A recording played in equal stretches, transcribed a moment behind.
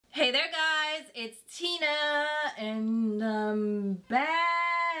it's Tina and I'm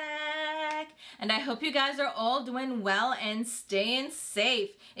back. And I hope you guys are all doing well and staying safe.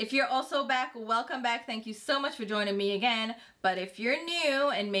 If you're also back, welcome back. Thank you so much for joining me again. But if you're new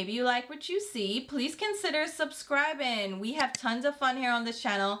and maybe you like what you see, please consider subscribing. We have tons of fun here on this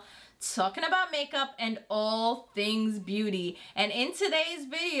channel, talking about makeup and all things beauty. And in today's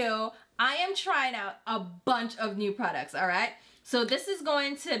video, I am trying out a bunch of new products, all right? So this is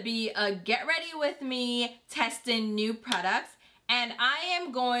going to be a get ready with me testing new products. And I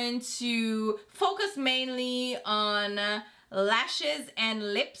am going to focus mainly on lashes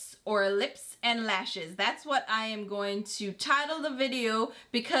and lips, or lips and lashes. That's what I am going to title the video,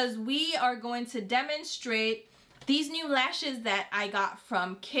 because we are going to demonstrate these new lashes that I got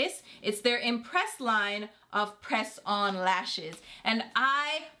from Kiss. It's their Impress line of press-on lashes. And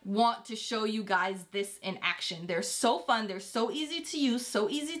I want to show you guys this in action. They're so fun, they're so easy to use, so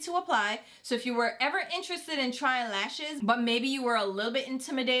easy to apply. So if you were ever interested in trying lashes, but maybe you were a little bit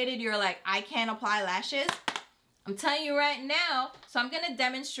intimidated, you're like, I can't apply lashes, I'm telling you right now. So I'm gonna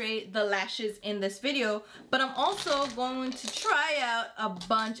demonstrate the lashes in this video, but I'm also going to try out a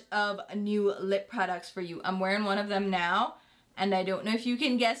bunch of new lip products for you. I'm wearing one of them now, and I don't know if you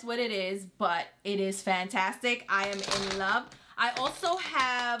can guess what it is, but it is fantastic. I am in love. I also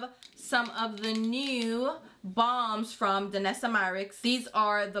have some of the new balms from Danessa Myricks. These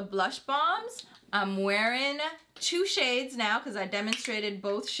are the blush balms. I'm wearing 2 shades now because I demonstrated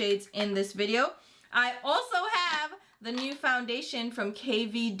both shades in this video. I also have the new foundation from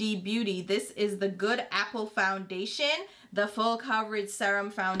KVD Beauty. This is the Good Apple Foundation, the full coverage serum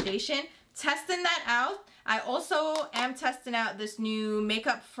foundation. Testing that out. I also am testing out this new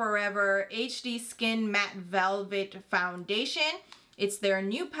Makeup Forever HD Skin Matte Velvet Foundation. It's their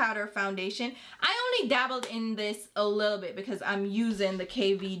new powder foundation. I only dabbled in this a little bit because I'm using the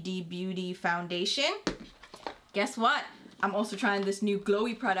KVD Beauty foundation. Guess what? I'm also trying this new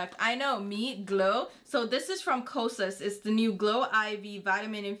glowy product. I know, me, glow. So this is from Kosas. It's the new Glow I.V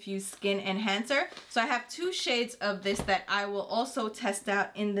Vitamin Infused Skin Enhancer. So I have 2 shades of this that I will also test out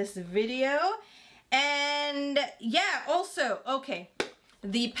in this video. And yeah, also, okay,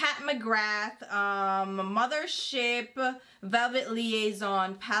 the Pat McGrath Mothership Velvet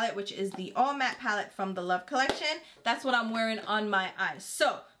Liaison palette, which is the all matte palette from the Love collection. That's what I'm wearing on my eyes.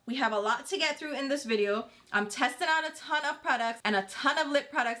 So we have a lot to get through in this video. I'm testing out a ton of products and a ton of lip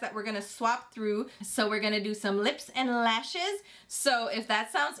products that we're gonna swap through. So we're gonna do some lips and lashes. So if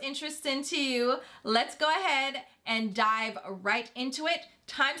that sounds interesting to you, let's go ahead and dive right into it.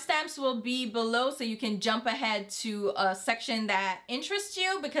 Timestamps will be below so you can jump ahead to a section that interests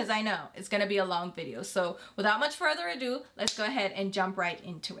you, because I know it's gonna be a long video. So without much further ado, let's go ahead and jump right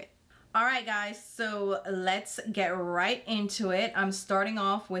into it. Alright guys, so let's get right into it. I'm starting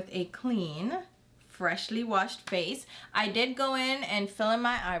off with a clean, freshly washed face. I did go in and fill in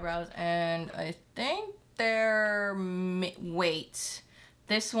my eyebrows, and I think they're, wait,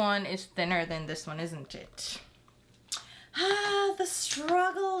 this one is thinner than this one, isn't it? Ah, the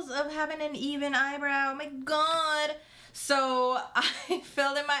struggles of having an even eyebrow, oh my god. So I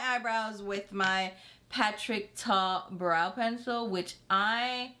filled in my eyebrows with my Patrick Ta brow pencil, which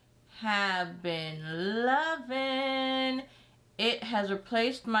I have been loving. It has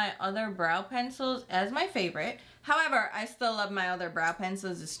replaced my other brow pencils as my favorite. However, I still love my other brow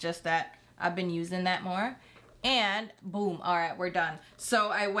pencils. It's just that I've been using that more. And boom, all right, we're done. So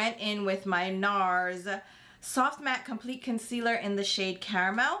I went in with my NARS Soft Matte Complete Concealer in the shade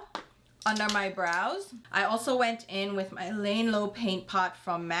Caramel under my brows. I also went in with my Lane Low Paint Pot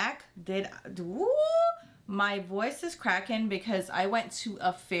from MAC. My voice is cracking because I went to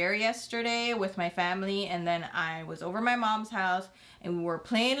a fair yesterday with my family, and then I was over my mom's house and we were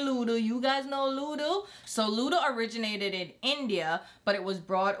playing Ludo. You guys know Ludo? So Ludo originated in India, but it was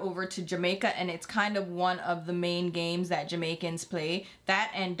brought over to Jamaica, and it's kind of one of the main games that Jamaicans play.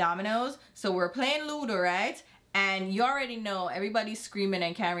 That and dominoes. So we're playing Ludo, right? And you already know everybody's screaming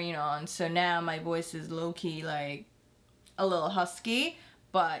and carrying on. So now my voice is low-key like a little husky.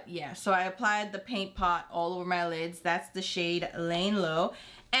 But yeah, so I applied the paint pot all over my lids. That's the shade Lane Low.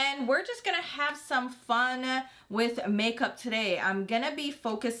 And we're just gonna have some fun with makeup today. I'm gonna be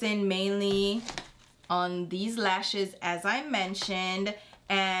focusing mainly on these lashes, as I mentioned,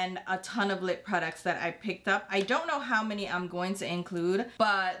 and a ton of lip products that I picked up. I don't know how many I'm going to include,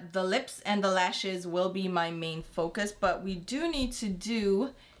 but the lips and the lashes will be my main focus. But we do need to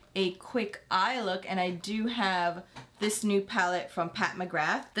do a quick eye look, and I do have this new palette from Pat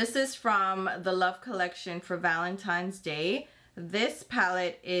McGrath. This is from the Love collection for Valentine's Day. This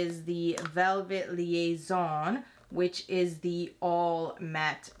palette is the Velvet Liaison which is the All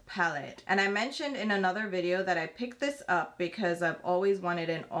Matte palette. And I mentioned in another video that I picked this up because I've always wanted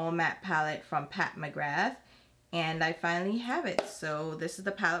an all matte palette from Pat McGrath. And I finally have it. So this is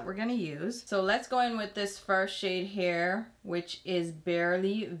the palette we're gonna use. So let's go in with this first shade here, which is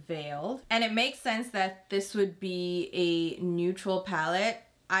Barely Veiled. And it makes sense that this would be a neutral palette.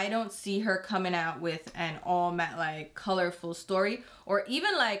 I don't see her coming out with an all matte like colorful story or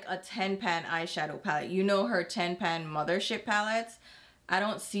even like a 10-pan eyeshadow palette. You know her 10-pan mothership palettes. I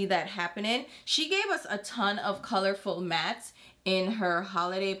don't see that happening. She gave us a ton of colorful mattes in her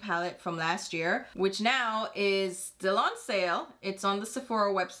holiday palette from last year, which now is still on sale. It's on the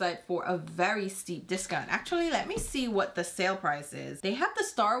Sephora website for a very steep discount. Actually, let me see what the sale price is. They have the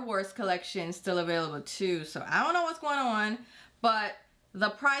Star Wars collection still available too, so I don't know what's going on, but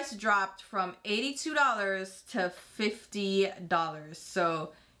the price dropped from $82 to $50.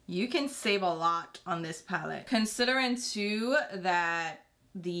 So you can save a lot on this palette. Considering too that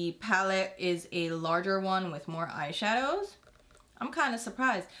the palette is a larger one with more eyeshadows, I'm kind of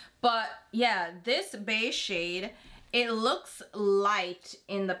surprised. But yeah, this beige shade, it looks light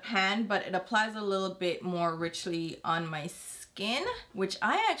in the pan, but it applies a little bit more richly on my skin, which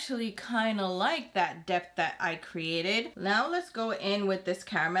I actually kind of like that depth that I created. Now let's go in with this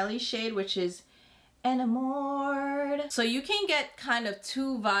caramelly shade, which is Enamored. So you can get kind of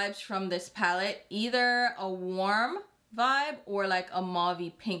two vibes from this palette, either a warm vibe or like a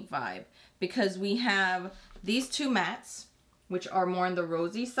mauvey pink vibe, because we have these two mattes which are more on the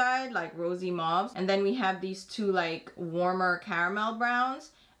rosy side, like rosy mauves, and then we have these two like warmer caramel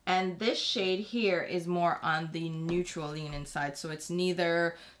browns, and this shade here is more on the neutral leaning side, so it's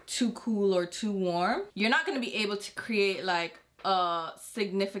neither too cool or too warm. You're not going to be able to create like a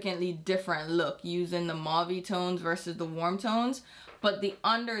significantly different look using the mauvey tones versus the warm tones, but the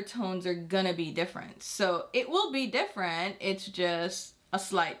undertones are gonna be different. So it will be different, it's just a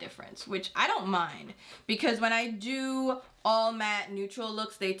slight difference, which I don't mind, because when I do all matte neutral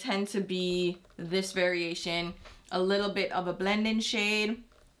looks, they tend to be this variation, a little bit of a blend-in shade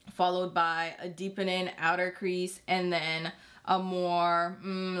followed by a deepening outer crease and then a more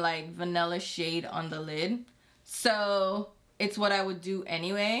like vanilla shade on the lid. So it's what I would do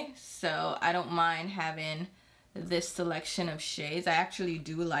anyway, so I don't mind having this selection of shades. I actually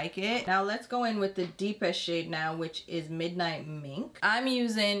do like it. Now let's go in with the deepest shade now, which is Midnight Mink. I'm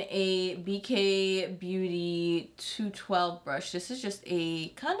using a BK Beauty 212 brush. This is just a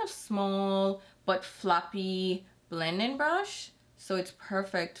kind of small but floppy blending brush, so it's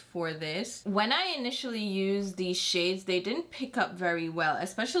perfect for this. When I initially used these shades, they didn't pick up very well,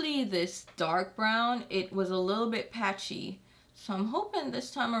 especially this dark brown. It was a little bit patchy. So I'm hoping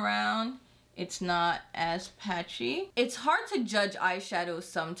this time around it's not as patchy. It's hard to judge eyeshadows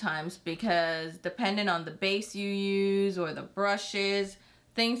sometimes because depending on the base you use or the brushes,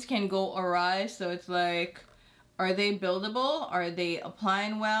 things can go awry. So it's like, are they buildable? Are they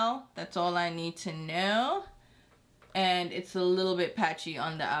applying well? That's all I need to know. And it's a little bit patchy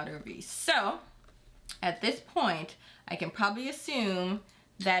on the outer V. So at this point, I can probably assume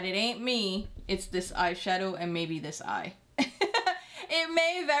that it ain't me, it's this eyeshadow and maybe this eye. It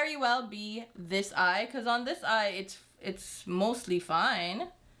may very well be this eye, because on this eye it's mostly fine.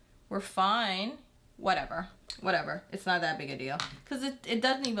 We're fine. Whatever. It's not that big a deal, because it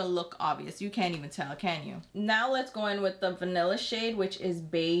doesn't even look obvious. You can't even tell, can you? Now let's go in with the vanilla shade, which is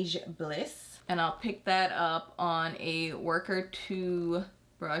Beige Bliss, and I'll pick that up on a Worker 2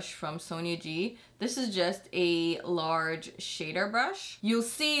 brush from Sonia G. This is just a large shader brush. You'll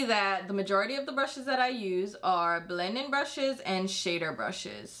see that the majority of the brushes that I use are blending brushes and shader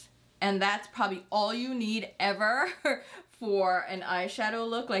brushes. And that's probably all you need ever for an eyeshadow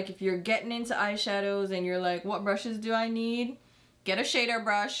look. Like if you're getting into eyeshadows and you're like, what brushes do I need? Get a shader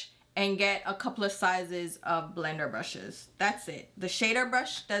brush and get a couple of sizes of blender brushes. That's it. The shader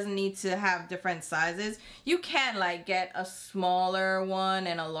brush doesn't need to have different sizes. You can like get a smaller one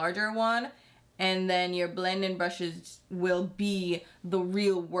and a larger one, and then your blending brushes will be the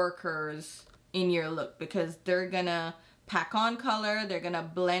real workers in your look, because they're gonna pack on color, they're gonna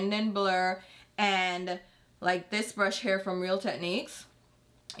blend and blur. And like this brush here from Real Techniques,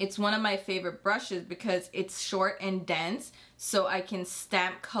 it's one of my favorite brushes because it's short and dense, so I can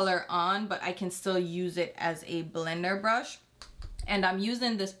stamp color on, but I can still use it as a blender brush. And I'm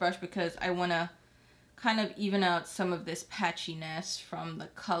using this brush because I want to kind of even out some of this patchiness from the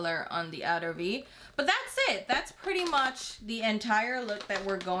color on the outer V. But that's it. That's pretty much the entire look that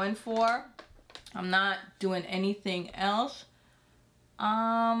we're going for. I'm not doing anything else.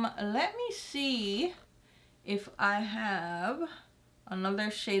 Let me see if I have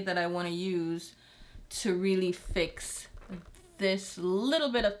another shade that I want to use to really fix this little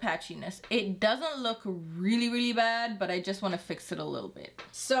bit of patchiness. It doesn't look really bad, but I just want to fix it a little bit.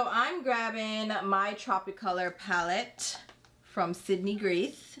 So I'm grabbing my Tropicolor palette from Sydney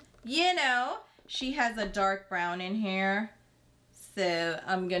Grace. You know, she has a dark brown in here. So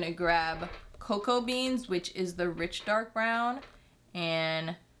I'm gonna grab Cocoa Beans, which is the rich dark brown,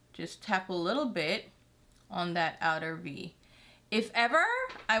 and just tap a little bit on that outer V. If ever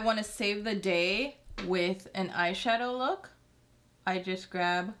I want to save the day with an eyeshadow look, I just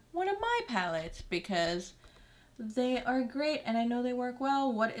grab one of my palettes because they are great and I know they work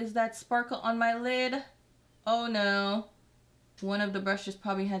well. What is that sparkle on my lid? Oh no. One of the brushes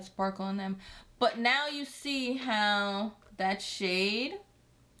probably had sparkle on them. But now you see how that shade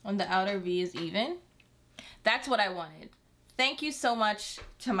on the outer V is even. That's what I wanted. Thank you so much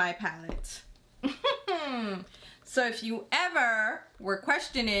to my palette. So if you ever were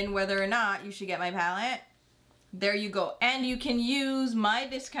questioning whether or not you should get my palette, there you go. And you can use my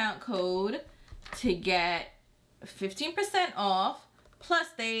discount code to get 15% off. Plus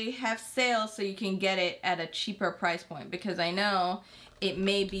they have sales so you can get it at a cheaper price point, because I know it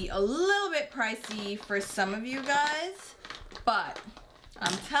may be a little bit pricey for some of you guys, but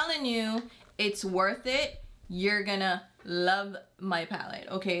I'm telling you, it's worth it. You're gonna love my palette,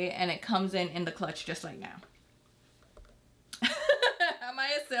 okay? And it comes in the clutch just like now. Am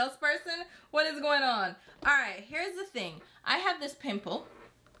I a salesperson? What is going on? All right, here's the thing. I have this pimple.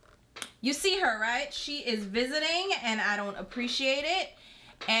 You see her, right? She is visiting and I don't appreciate it.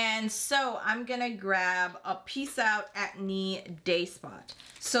 And so I'm gonna grab a Peace Out Acne Day Spot.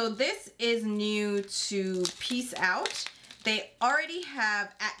 So this is new to Peace Out. They already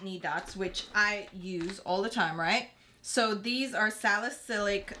have acne dots, which I use all the time, right? So these are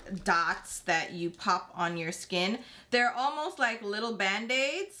salicylic dots that you pop on your skin. They're almost like little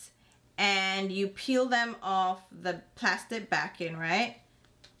band-aids, and you peel them off the plastic backing, right?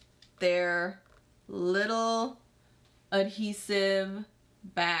 They're little adhesive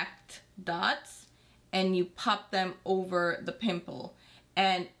backed dots, and you pop them over the pimple,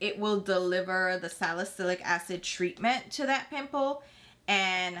 and it will deliver the salicylic acid treatment to that pimple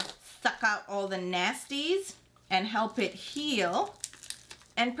and suck out all the nasties and help it heal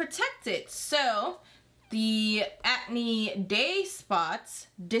and protect it. So the acne day spots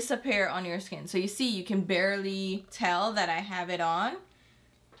disappear on your skin. So you see, you can barely tell that I have it on.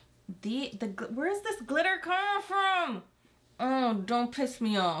 Where's this glitter coming from? Oh, don't piss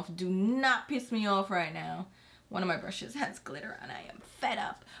me off. Do not piss me off right now. One of my brushes has glitter and I am fed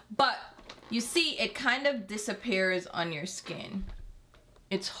up. But you see, it kind of disappears on your skin.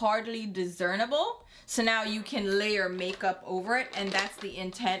 It's hardly discernible. So now you can layer makeup over it, and that's the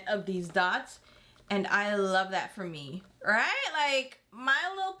intent of these dots. And I love that for me, right? Like, my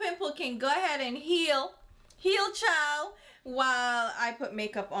little pimple can go ahead and heal, child, while I put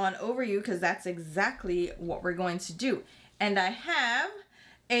makeup on over you, because that's exactly what we're going to do. And I have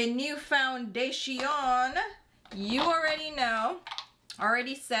a new foundation. You already know,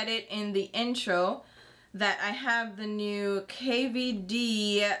 already said it in the intro, that I have the new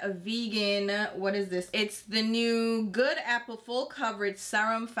KVD vegan, what is this? It's the new Good Apple Full Coverage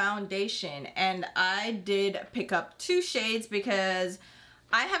Serum Foundation. And I did pick up 2 shades because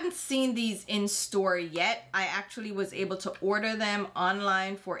I haven't seen these in store yet. I actually was able to order them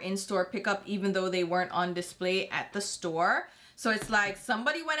online for in-store pickup, even though they weren't on display at the store. So it's like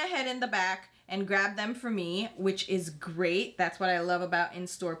somebody went ahead in the back and grab them for me, which is great. That's what I love about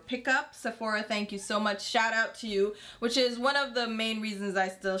in-store pickup. Sephora, thank you so much. Shout out to you, which is one of the main reasons I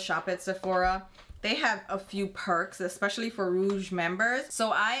still shop at Sephora. They have a few perks, especially for Rouge members.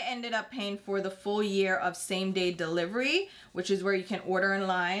 So I ended up paying for the full year of same-day delivery, which is where you can order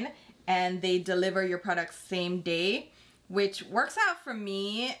online and they deliver your products same day, which works out for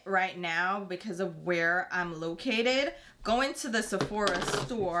me right now because of where I'm located. Going to the Sephora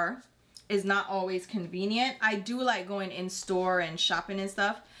store is not always convenient. I do like going in store and shopping and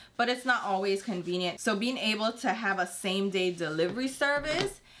stuff, but it's not always convenient. So being able to have a same-day delivery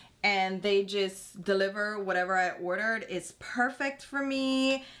service and they just deliver whatever I ordered is perfect for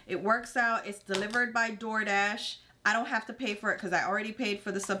me. It works out. It's delivered by DoorDash. I don't have to pay for it because I already paid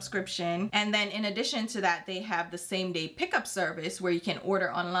for the subscription. And then in addition to that, they have the same-day pickup service where you can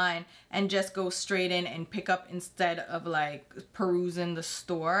order online and just go straight in and pick up instead of like perusing the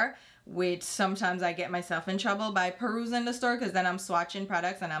store, which sometimes I get myself in trouble by perusing the store because then I'm swatching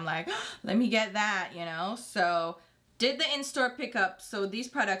products and I'm like, oh, let me get that, you know? So did the in-store pickup, so these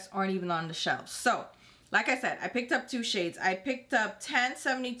products aren't even on the shelf. So like I said, I picked up 2 shades. I picked up Tan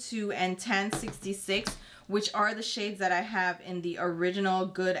 72 and Tan 66, which are the shades that I have in the original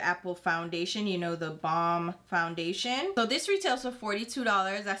Good Apple foundation, you know, the Balm foundation. So this retails for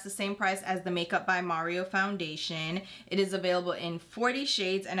 $42. That's the same price as the Makeup by Mario foundation. It is available in 40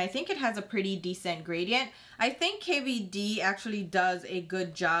 shades, and I think it has a pretty decent gradient. I think KVD actually does a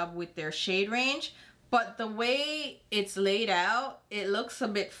good job with their shade range, but the way it's laid out, it looks a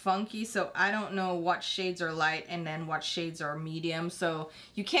bit funky, so I don't know what shades are light and then what shades are medium, so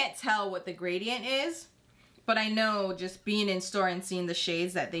you can't tell what the gradient is. But I know just being in store and seeing the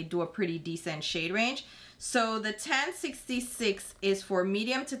shades that they do a pretty decent shade range. So the 1066 is for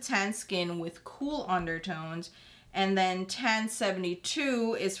medium to tan skin with cool undertones. And then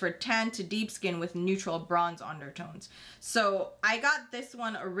 1072 is for tan to deep skin with neutral bronze undertones. So I got this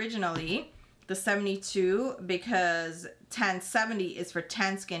one originally, the 72, because 1070 is for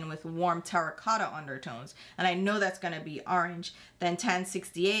tan skin with warm terracotta undertones, and I know that's going to be orange. Then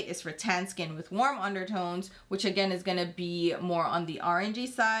 1068 is for tan skin with warm undertones, which again is going to be more on the orangey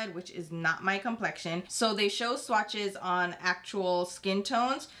side, which is not my complexion. So they show swatches on actual skin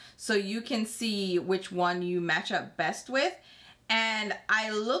tones, so you can see which one you match up best with. And I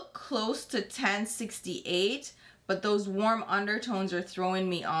look close to 1068, but those warm undertones are throwing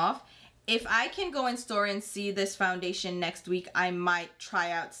me off. If I can go in store and see this foundation next week, I might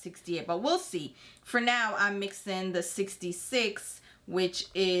try out 68, but we'll see. For now, I'm mixing the 66, which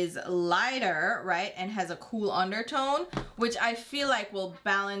is lighter, right, and has a cool undertone, which I feel like will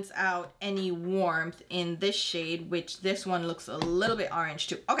balance out any warmth in this shade, which this one looks a little bit orange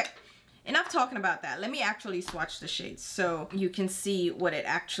too. Okay, enough talking about that. Let me actually swatch the shades so you can see what it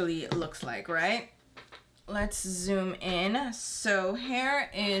actually looks like, right? Let's zoom in. So here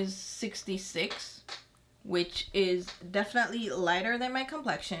is 66, which is definitely lighter than my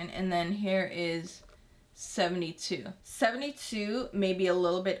complexion, and then here is 72. 72 may be a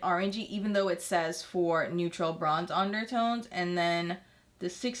little bit orangey, even though it says for neutral bronze undertones, and then the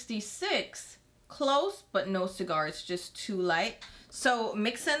 66, close but no cigar, it's just too light. So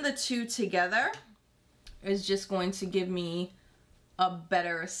mixing the two together is just going to give me a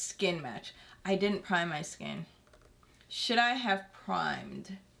better skin match. I didn't prime my skin. Should I have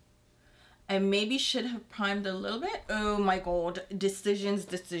primed? I maybe should have primed a little bit. Oh my god, decisions.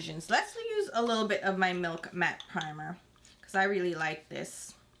 Let's use a little bit of my Milk Matte Primer because I really like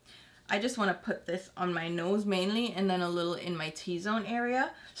this. I just want to put this on my nose mainly, and then a little in my T-zone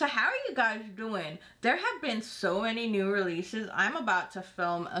area. So how are you guys doing? There have been so many new releases. I'm about to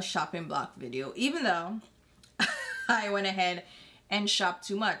film a shopping block video, even though I went ahead and shop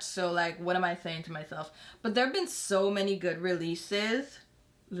too much. So like, what am I saying to myself? But there have been so many good releases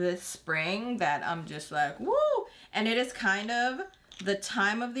this spring that I'm just like, woo! And it is kind of the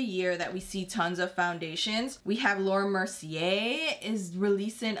time of the year that we see tons of foundations. We have Laura Mercier is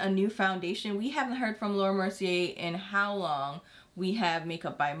releasing a new foundation. We haven't heard from Laura Mercier in how long? We have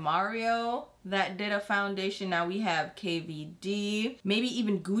Makeup by Mario that did a foundation. Now we have KVD. Maybe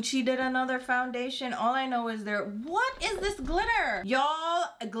even Gucci did another foundation. All I know is what is this glitter? Y'all,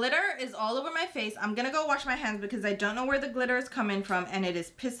 glitter is all over my face. I'm gonna go wash my hands because I don't know where the glitter is coming from, and it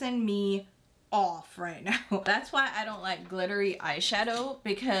is pissing me off right now. That's why I don't like glittery eyeshadow,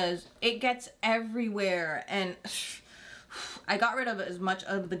 because it gets everywhere, and I got rid of as much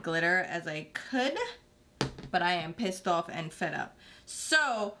of the glitter as I could, but I am pissed off and fed up.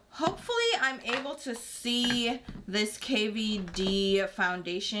 So hopefully I'm able to see this KVD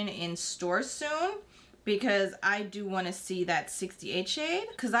foundation in store soon, because I do want to see that 68 shade,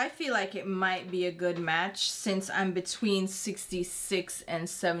 because I feel like it might be a good match since I'm between 66 and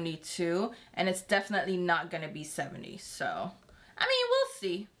 72, and it's definitely not going to be 70. So I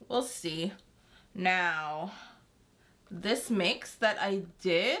mean, we'll see. Now this mix that I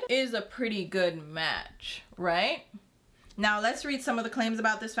did is a pretty good match, right? Now let's read some of the claims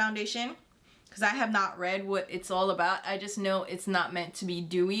about this foundation, because I have not read what it's all about. I just know it's not meant to be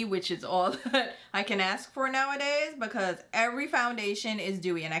dewy, which is all that I can ask for nowadays, because every foundation is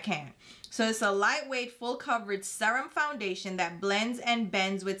dewy and I can't. So it's a lightweight full coverage serum foundation that blends and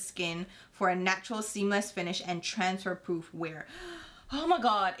bends with skin for a natural seamless finish and transfer proof wear. Oh my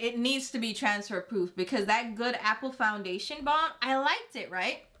god, it needs to be transfer proof, because that Good Apple foundation balm, I liked it,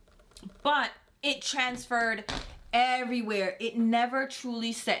 right? But it transferred everywhere. It never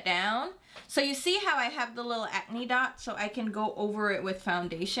truly set down. So you see how I have the little acne dot, so I can go over it with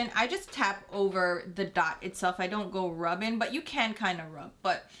foundation. I just tap over the dot itself. I don't go rubbing, but you can kind of rub,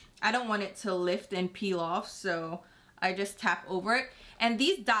 but I don't want it to lift and peel off, so I just tap over it. And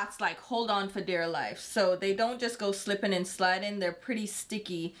these dots like hold on for dear life, so they don't just go slipping and sliding. They're pretty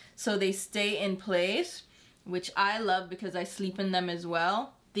sticky, so they stay in place, which I love because I sleep in them as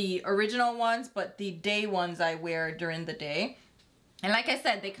well. the original ones, but the day ones I wear during the day. And like I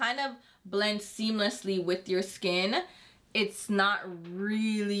said, they kind of blend seamlessly with your skin. It's not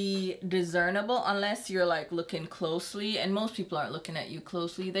really discernible unless you're like looking closely, and most people aren't looking at you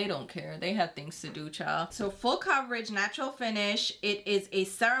closely. They don't care. They have things to do, child. So full coverage, natural finish. It is a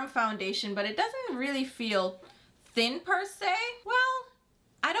serum foundation, but it doesn't really feel thin per se. Well,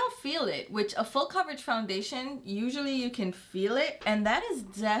 I don't feel it, which a full coverage foundation, usually you can feel it, and that is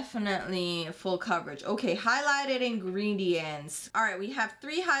definitely full coverage. Okay, highlighted ingredients. All right, we have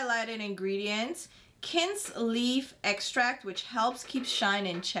 3 highlighted ingredients. Quince leaf extract, which helps keep shine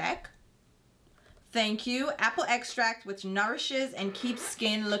in check. Thank you. Apple extract, which nourishes and keeps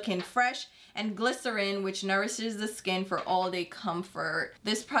skin looking fresh. And glycerin, which nourishes the skin for all-day comfort.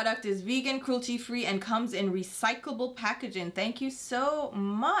 This product is vegan, cruelty-free, and comes in recyclable packaging. Thank you so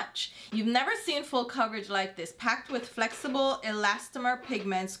much. You've never seen full coverage like this. Packed with flexible elastomer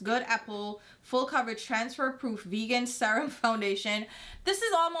pigments, good apple, full coverage, transfer-proof, vegan serum foundation. This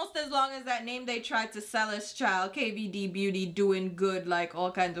is almost as long as that name they tried to sell us, child. KVD Beauty, doing good, like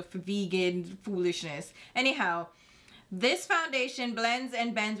all kinds of vegan foolishness. Anyhow, this foundation blends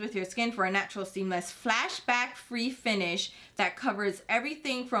and bends with your skin for a natural, seamless, flashback-free finish that covers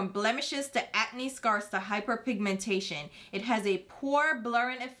everything from blemishes to acne scars to hyperpigmentation. It has a pore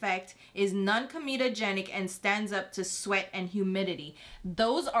blurring effect, is non-comedogenic, and stands up to sweat and humidity.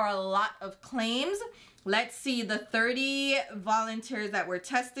 Those are a lot of claims. Let's see, the 30 volunteers that were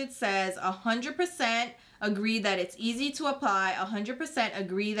tested says 100% agree that it's easy to apply, 100%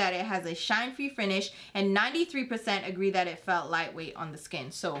 agree that it has a shine-free finish, and 93% agree that it felt lightweight on the skin.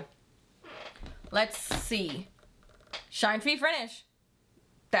 So let's see. Shine-free finish.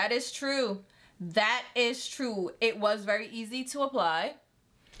 That is true. That is true. It was very easy to apply.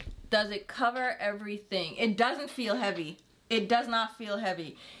 Does it cover everything? It doesn't feel heavy. It does not feel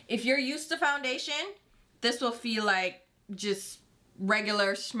heavy. If you're used to foundation, this will feel like just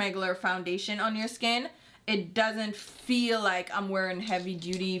regular schmegular foundation on your skin. It doesn't feel like I'm wearing heavy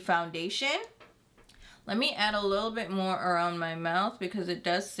duty foundation. Let me add a little bit more around my mouth because it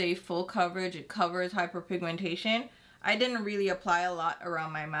does say full coverage. It covers hyperpigmentation. I didn't really apply a lot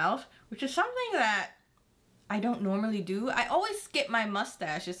around my mouth, which is something that I don't normally do. I always skip my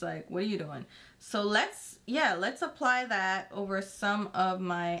mustache. It's like, what are you doing? So let's apply that over some of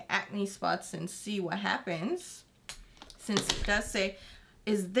my acne spots and see what happens. Since it does say,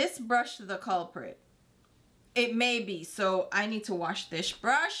 is this brush the culprit? It may be, so I need to wash this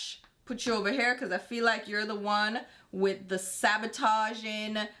brush, put you over here because I feel like you're the one with the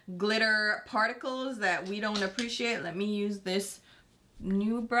sabotaging glitter particles that we don't appreciate. Let me use this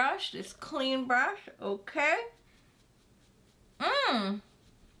new brush, this clean brush, okay?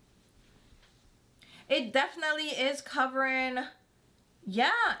 It definitely is covering,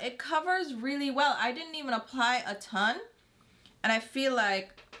 yeah, it covers really well. I didn't even apply a ton, and I feel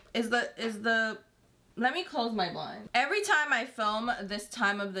like, let me close my blind. Every time I film this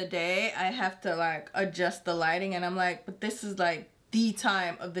time of the day, I have to like adjust the lighting, and I'm like, but this is like the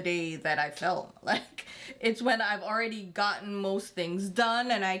time of the day that I film. Like, it's when I've already gotten most things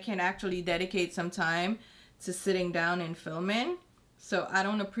done and I can actually dedicate some time to sitting down and filming. So I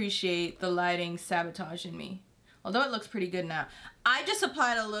don't appreciate the lighting sabotaging me. Although it looks pretty good now. I just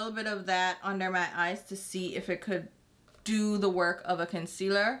applied a little bit of that under my eyes to see if it could do the work of a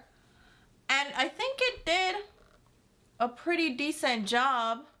concealer. And I think it did a pretty decent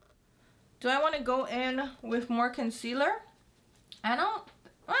job. Do I want to go in with more concealer? Well,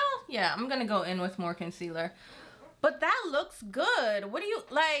 yeah, I'm gonna go in with more concealer. But that looks good. What do you,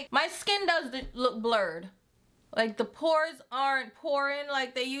 like, my skin does look blurred. Like, the pores aren't pouring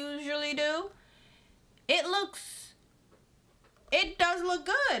like they usually do. It does look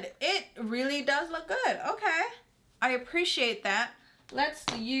good. It really does look good. Okay. I appreciate that. Let's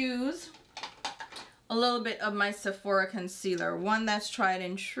use a little bit of my Sephora concealer, one that's tried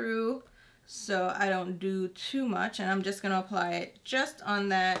and true, so I don't do too much, and I'm just gonna apply it just on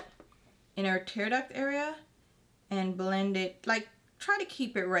that inner tear duct area and blend it, like, try to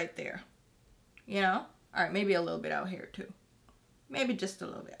keep it right there, you know? All right, maybe a little bit out here too, maybe just a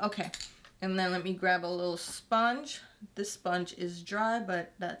little bit. Okay, and then let me grab a little sponge. This sponge is dry,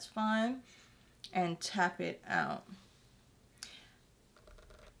 but that's fine, and tap it out.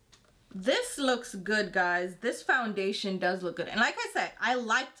 This looks good, guys. This foundation does look good. And like I said, I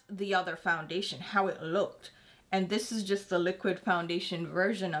liked the other foundation, how it looked. And this is just the liquid foundation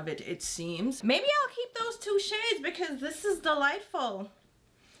version of it, it seems. Maybe I'll keep those 2 shades because this is delightful.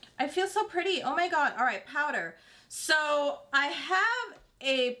 I feel so pretty. Oh my God. All right, powder. So I have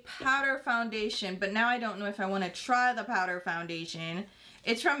a powder foundation, but now I don't know if I want to try the powder foundation.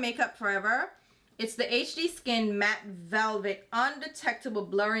 It's from Makeup Forever. It's the HD Skin Matte Velvet Undetectable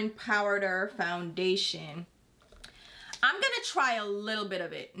Blurring Powder Foundation. I'm gonna try a little bit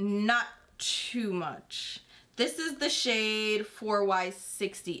of it, not too much. This is the shade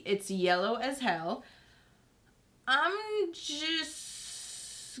 4Y60. It's yellow as hell. I'm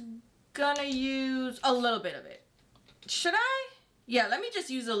just gonna use a little bit of it. Should I? Yeah, let me just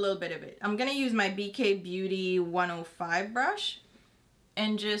use a little bit of it. I'm gonna use my BK Beauty 105 brush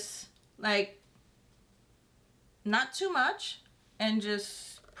and just like, not too much, and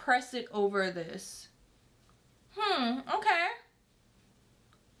just press it over this. Okay.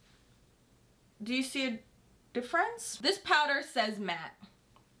 Do you see a difference? This powder says matte,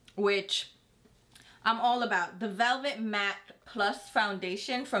 which I'm all about. The Velvet Matte Plus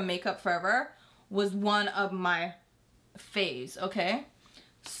Foundation from Makeup Forever was one of my faves, okay?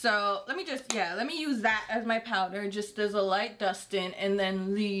 So let me just, yeah, let me use that as my powder, just as a light dusting, and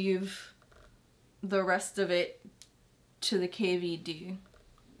then leave the rest of it to the KVD.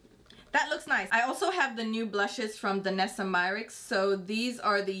 That looks nice. I also have the new blushes from Danessa Myricks. So these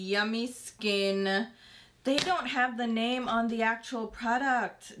are the Yummy Skin. They don't have the name on the actual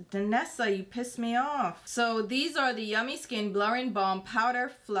product. Danessa, you piss me off. So these are the Yummy Skin Blurring Balm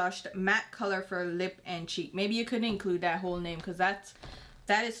Powder Flushed Matte Color for Lip and Cheek. Maybe you could include that whole name because that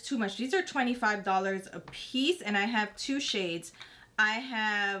is too much. These are $25 a piece, and I have two shades. I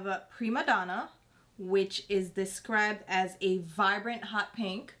have Prima Donna, which is described as a vibrant hot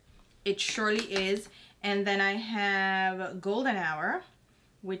pink. It surely is. And then I have Golden Hour,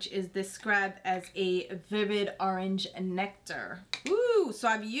 which is described as a vivid orange nectar. Ooh, so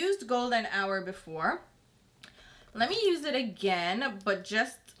I've used Golden Hour before. Let me use it again, but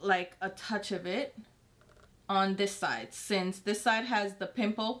just like a touch of it on this side, since this side has the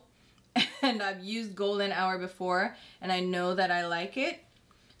pimple and I've used Golden Hour before and I know that I like it.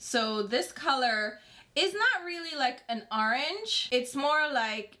 So this color is not really like an orange. It's more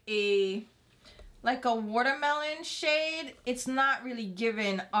like a watermelon shade. It's not really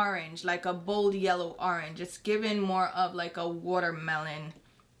given orange, like a bold yellow orange. It's given more of like a watermelon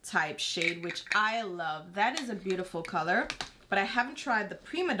type shade, which I love. That is a beautiful color, but I haven't tried the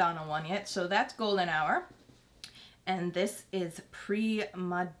Prima Donna one yet. So that's Golden Hour. And this is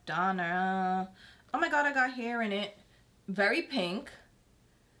Prima Donna. Oh my God, I got hair in it. Very pink.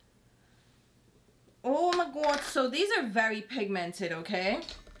 Oh my God, so these are very pigmented, okay?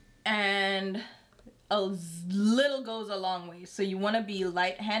 And a little goes a long way. So you want to be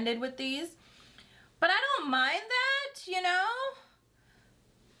light-handed with these. But I don't mind that, you know?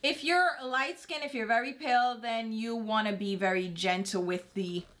 If you're light skin, if you're very pale, then you want to be very gentle with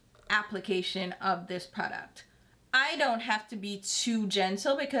the application of this product. I don't have to be too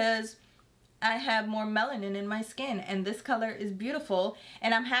gentle because I have more melanin in my skin, and this color is beautiful,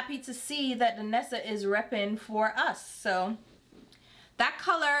 and I'm happy to see that Danessa is repping for us. So that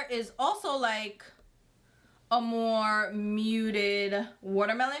color is also like a more muted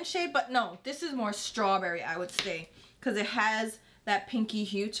watermelon shade, but no, this is more strawberry, I would say, because it has that pinky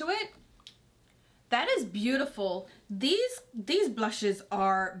hue to it. That is beautiful. These blushes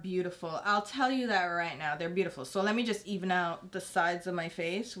are beautiful. I'll tell you that right now. They're beautiful. So let me just even out the sides of my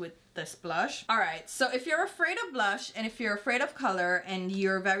face with this blush. All right, so if you're afraid of blush and if you're afraid of color and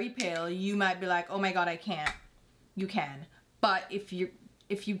you're very pale, you might be like, oh my God, I can't. You can. But if you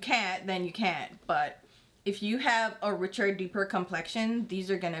can't, then you can't. But if you have a richer, deeper complexion,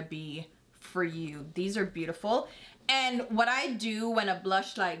 these are gonna be for you. These are beautiful. And what I do when a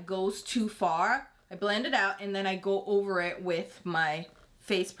blush like goes too far, I blend it out and then I go over it with my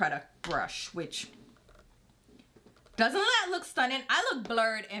face product brush, which doesn't that look stunning? I look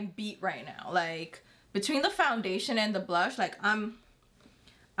blurred and beat right now. Like between the foundation and the blush, like I'm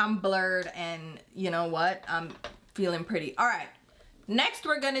blurred, and you know what? I'm feeling pretty. All right. Next,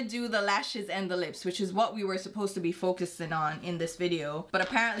 we're gonna do the lashes and the lips, which is what we were supposed to be focusing on in this video. But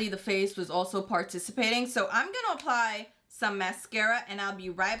apparently the face was also participating. So I'm gonna apply some mascara and I'll be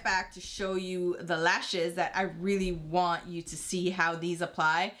right back to show you the lashes that I really want you to see how these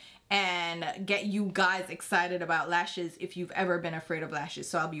apply and get you guys excited about lashes if you've ever been afraid of lashes.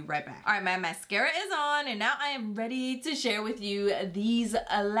 So I'll be right back. All right, my mascara is on and now I am ready to share with you these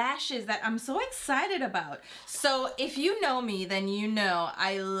lashes that I'm so excited about. So if you know me, then you know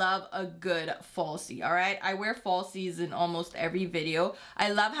I love a good falsie, all right? I wear falsies in almost every video.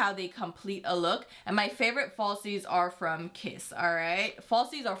 I love how they complete a look, and my favorite falsies are from Kiss, all right?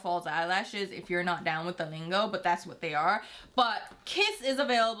 Falsies are false eyelashes if you're not down with the lingo, but that's what they are. But Kiss is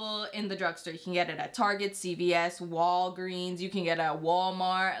available available in the drugstore. You can get it at Target, CVS, Walgreens. You can get it at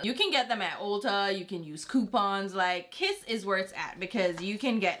Walmart. You can get them at Ulta. You can use coupons. Like, Kiss is where it's at because you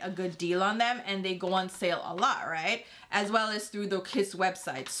can get a good deal on them and they go on sale a lot, right? As well as through the Kiss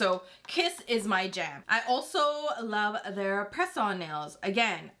website. So Kiss is my jam. I also love their press-on nails.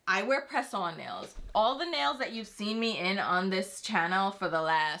 Again, I wear press-on nails. All the nails that you've seen me in on this channel for the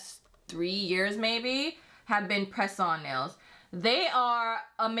last 3 years maybe have been press-on nails. They are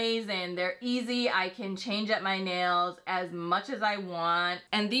amazing. They're easy. I can change up my nails as much as I want.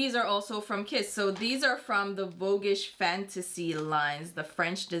 And these are also from Kiss. So these are from the Voguish Fantasy lines, the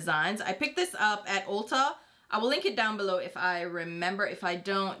French designs. I picked this up at Ulta. I will link it down below if I remember. If I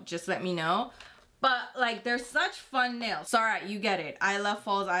don't, just let me know. But like, they're such fun nails. So alright, you get it. I love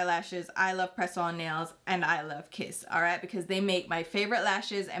false eyelashes, I love press-on nails, and I love Kiss, alright? Because they make my favorite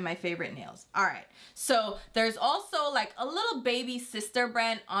lashes and my favorite nails. Alright, so there's also like a little baby sister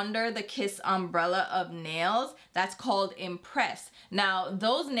brand under the Kiss umbrella of nails that's called Impress. Now,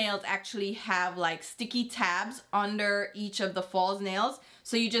 those nails actually have like sticky tabs under each of the false nails.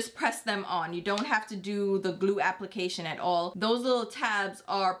 So you just press them on. You don't have to do the glue application at all. Those little tabs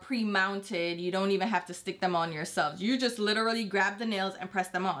are pre-mounted. You don't even have to stick them on yourselves. You just literally grab the nails and press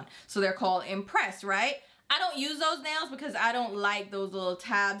them on. So they're called Impress, right? I don't use those nails because I don't like those little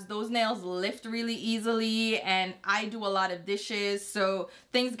tabs. Those nails lift really easily and I do a lot of dishes, so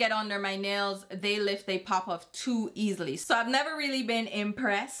things get under my nails, they lift, they pop off too easily. So I've never really been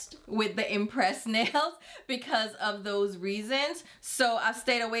impressed with the Impress nails because of those reasons. So I've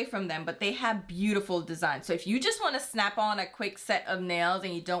stayed away from them, but they have beautiful designs. So if you just want to snap on a quick set of nails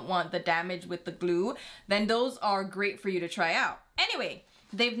and you don't want the damage with the glue, then those are great for you to try out. Anyway,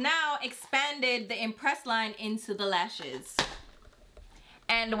 they've now expanded the Impress line into the lashes.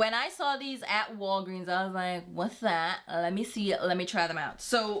 And when I saw these at Walgreens, I was like, what's that? Let me see, let me try them out.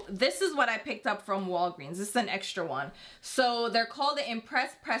 So this is what I picked up from Walgreens. This is an extra one. So they're called the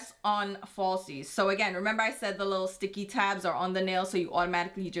Impress Press-On Falsies. So again, remember I said the little sticky tabs are on the nail, so you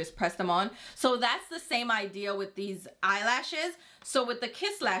automatically just press them on. So that's the same idea with these eyelashes. So with the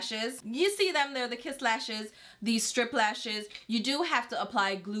Kiss lashes, you see them, they're the Kiss lashes, these strip lashes. You do have to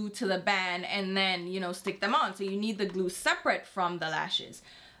apply glue to the band and then, you know, stick them on. So you need the glue separate from the lashes.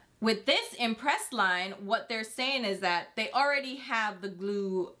 With this Impress line, what they're saying is that they already have the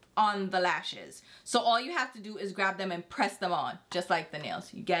glue on the lashes. So all you have to do is grab them and press them on, just like the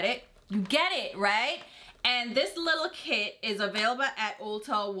nails. You get it? You get it, right? And this little kit is available at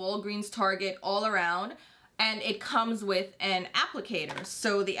Ulta, Walgreens, Target, all around. And it comes with an applicator.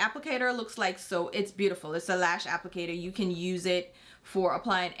 So the applicator looks like so. It's beautiful. It's a lash applicator. You can use it for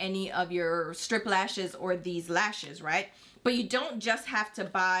applying any of your strip lashes or these lashes, right? But you don't just have to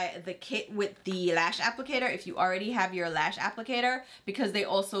buy the kit with the lash applicator if you already have your lash applicator, because they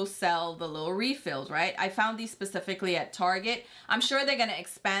also sell the little refills, right? I found these specifically at Target. I'm sure they're gonna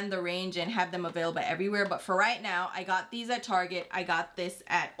expand the range and have them available everywhere, but for right now, I got these at Target. I got this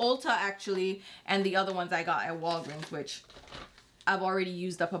at Ulta actually, and the other ones I got at Walgreens, which I've already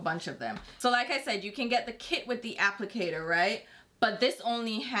used up a bunch of them. So like I said, you can get the kit with the applicator, right? But this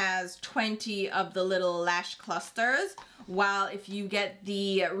only has 20 of the little lash clusters, while if you get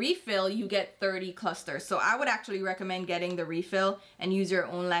the refill, you get 30 clusters. So I would actually recommend getting the refill and use your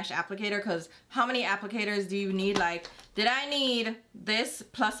own lash applicator, because how many applicators do you need? Like, did I need this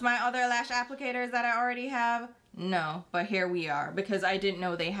plus my other lash applicators that I already have? No, but here we are, because I didn't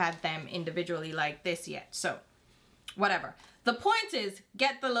know they had them individually like this yet. So whatever. The point is,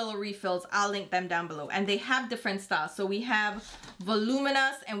 get the little refills. I'll link them down below. And they have different styles. So we have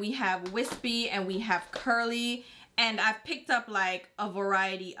voluminous, and we have wispy, and we have curly. And I've picked up like a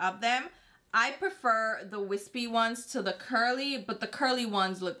variety of them. I prefer the wispy ones to the curly, but the curly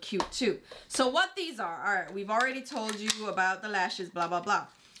ones look cute too. So what these are, all right, we've already told you about the lashes, blah, blah, blah.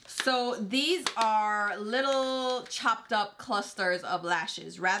 So these are little chopped up clusters of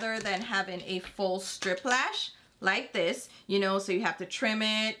lashes rather than having a full strip lash like this, you know, so you have to trim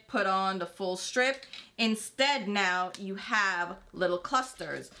it, put on the full strip. Instead, now you have little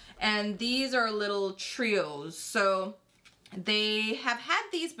clusters, and these are little trios. So they have had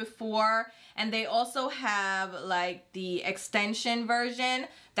these before, and they also have like the extension version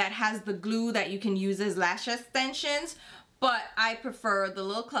that has the glue that you can use as lash extensions. But I prefer the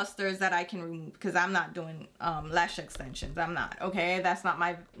little clusters that I can remove, because I'm not doing lash extensions. I'm not, okay? That's not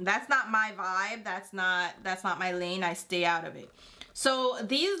my vibe. That's not my lane. I stay out of it. So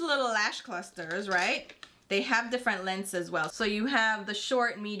these little lash clusters, right? They have different lengths as well. So you have the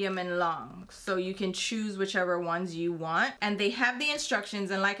short, medium, and long. So you can choose whichever ones you want. And they have the instructions,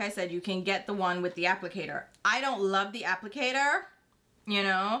 and like I said, you can get the one with the applicator. I don't love the applicator, you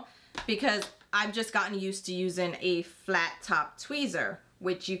know? because I've just gotten used to using a flat top tweezer,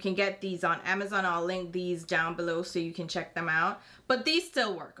 which you can get these on Amazon. I'll link these down below so you can check them out. But these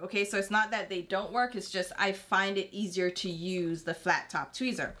still work, okay? So it's not that they don't work, it's just I find it easier to use the flat top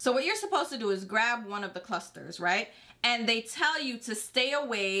tweezer. So what you're supposed to do is grab one of the clusters, right? And they tell you to stay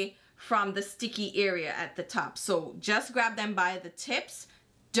away from the sticky area at the top. So just grab them by the tips.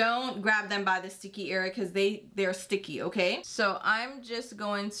 Don't grab them by the sticky area because they're sticky, okay? So I'm just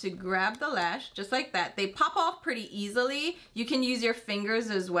going to grab the lash just like that. They pop off pretty easily. You can use your fingers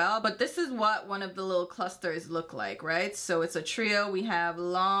as well, but this is what one of the little clusters look like, right? So it's a trio. We have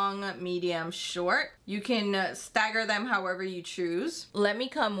long, medium, short. You can stagger them however you choose. Let me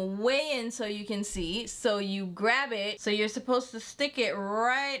come way in so you can see. So you grab it. So you're supposed to stick it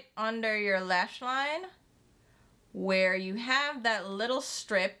right under your lash line, where you have that little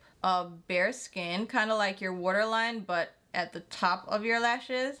strip of bare skin, kind of like your waterline, but at the top of your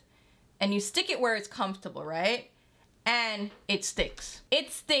lashes. And you stick it where it's comfortable, right? And it sticks.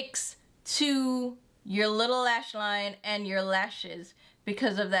 It sticks to your little lash line and your lashes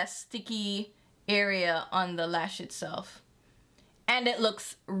because of that sticky area on the lash itself. And it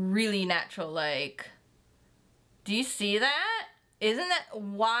looks really natural. Like, do you see that? Isn't that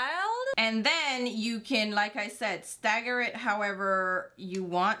wild? And then you can, like I said, stagger it however you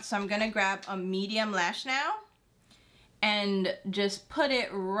want. So I'm gonna grab a medium lash now and just put it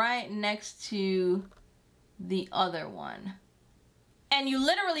right next to the other one. And you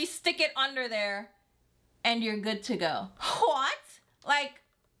literally stick it under there and you're good to go. What? Like,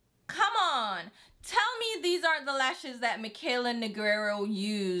 come on. Tell me these aren't the lashes that Michaela Negrero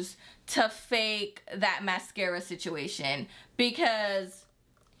used to fake that mascara situation, because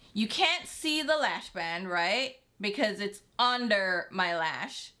you can't see the lash band, right? Because it's under my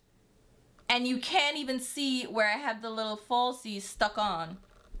lash. And you can't even see where I have the little falsies stuck on.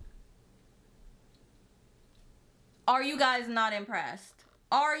 Are you guys not impressed?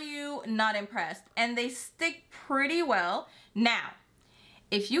 Are you not impressed? And they stick pretty well. Now,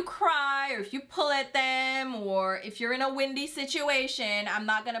 if you cry or if you pull at them or if you're in a windy situation, I'm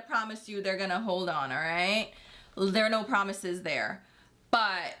not gonna promise you they're gonna hold on, all right? There are no promises there.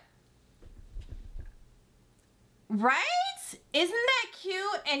 But, right? Isn't that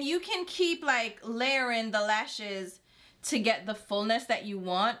cute? And you can keep like layering the lashes to get the fullness that you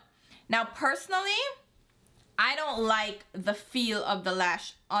want. Now, personally, I don't like the feel of the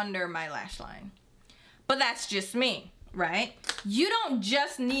lash under my lash line. But that's just me. Right? You don't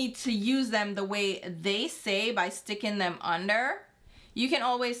just need to use them the way they say by sticking them under. You can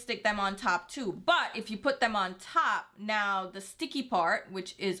always stick them on top too. But if you put them on top, now the sticky part,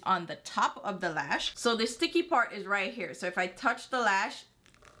 which is on the top of the lash. So the sticky part is right here. So if I touch the lash,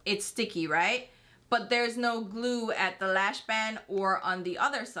 it's sticky, right? But there's no glue at the lash band or on the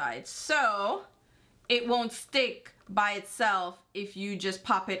other side. So it won't stick by itself if you just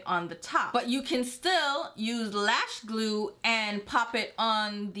pop it on the top. But you can still use lash glue and pop it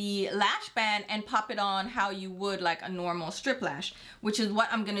on the lash band and pop it on how you would like a normal strip lash, which is what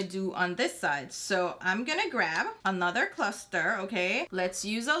I'm gonna do on this side. So I'm gonna grab another cluster, okay? Let's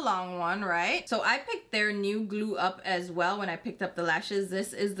use a long one, right? So I picked their new glue up as well when I picked up the lashes.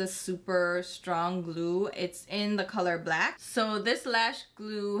 This is the super strong glue. It's in the color black. So this lash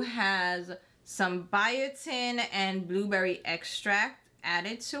glue has some biotin and blueberry extract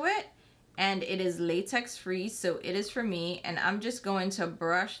added to it, and it is latex free, so it is for me. And I'm just going to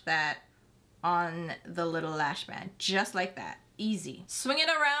brush that on the little lash band, just like that. Easy. Swing it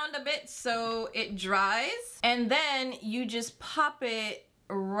around a bit so it dries, and then you just pop it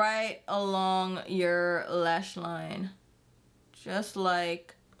right along your lash line, just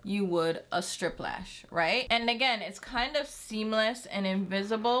like you would a strip lash, right? And again, it's kind of seamless and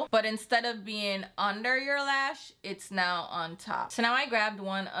invisible, but instead of being under your lash, it's now on top. So now I grabbed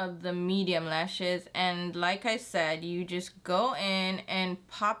one of the medium lashes, and like I said, you just go in and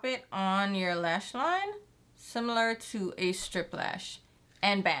pop it on your lash line, similar to a strip lash,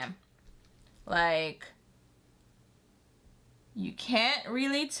 and bam. Like, you can't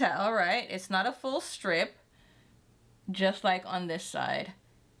really tell, right? It's not a full strip, just like on this side.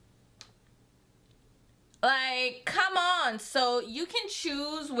 Like, come on. So you can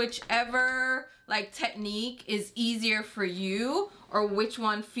choose whichever like technique is easier for you, or which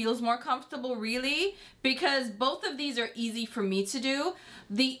one feels more comfortable, really, because both of these are easy for me to do.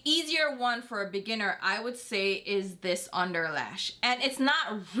 The easier one for a beginner, I would say, is this under lash, and it's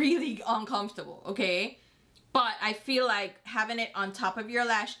not really uncomfortable, okay? But I feel like having it on top of your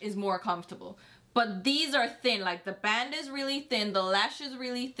lash is more comfortable. But these are thin, like the band is really thin, the lash is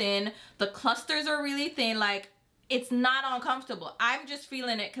really thin, the clusters are really thin, like it's not uncomfortable. I'm just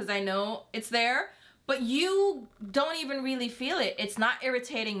feeling it because I know it's there, but you don't even really feel it. It's not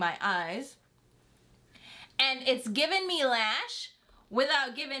irritating my eyes. And it's giving me lash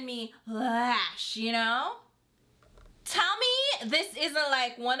without giving me lash, you know? Tell me this isn't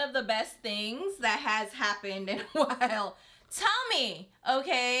like one of the best things that has happened in a while. Tell me,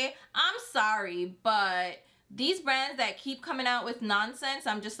 okay? I'm sorry, but these brands that keep coming out with nonsense,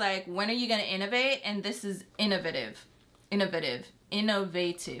 I'm just like, when are you gonna innovate? And this is innovative. Innovative.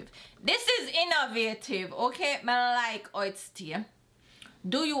 This is innovative, okay? I like oyster.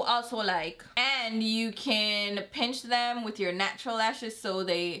 Do you also like? And you can pinch them with your natural lashes so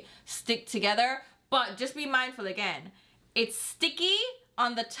they stick together. But just be mindful again, it's sticky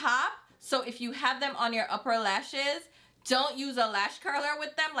on the top. So if you have them on your upper lashes, don't use a lash curler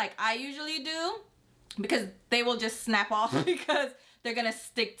with them like I usually do, because they will just snap off because they're gonna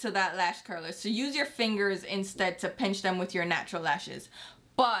stick to that lash curler. So use your fingers instead to pinch them with your natural lashes.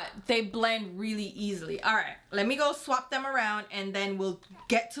 But they blend really easily. All right, let me go swap them around and then we'll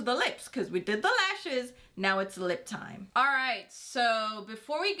get to the lips because we did the lashes. Now it's lip time. All right, so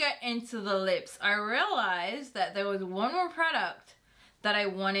before we get into the lips, I realized that there was one more product that I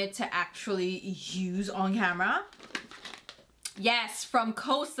wanted to actually use on camera. Yes, from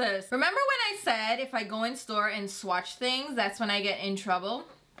Kosas. Remember when I said if I go in store and swatch things, that's when I get in trouble?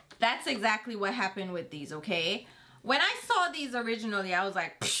 That's exactly what happened with these, okay? When I saw these originally, I was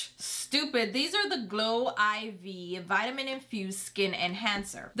like, psh, stupid. These are the Glow I.V Vitamin Infused Skin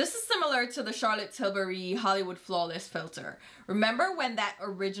Enhancer. This is similar to the Charlotte Tilbury Hollywood Flawless filter. Remember when that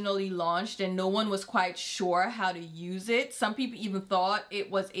originally launched and no one was quite sure how to use it? Some people even thought it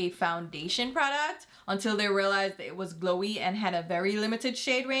was a foundation product until they realized that it was glowy and had a very limited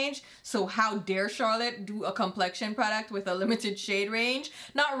shade range. So how dare Charlotte do a complexion product with a limited shade range?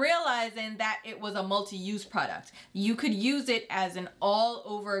 Not realizing that it was a multi-use product. You could use it as an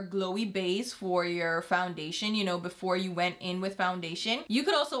all-over glowy base for your foundation, you know, before you went in with foundation. You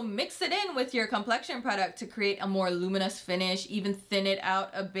could also mix it in with your complexion product to create a more luminous finish, even thin it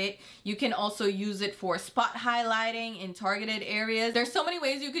out a bit. You can also use it for spot highlighting in targeted areas. There's so many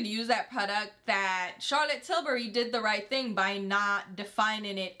ways you could use that product that Charlotte Tilbury did the right thing by not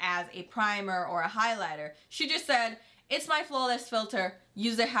defining it as a primer or a highlighter. She just said, it's my flawless filter,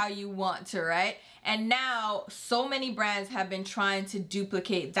 use it how you want to, right? And now so many brands have been trying to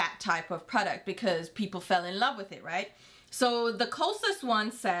duplicate that type of product because people fell in love with it, right? So the Kosas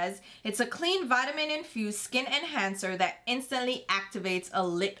one says it's a clean vitamin infused skin enhancer that instantly activates a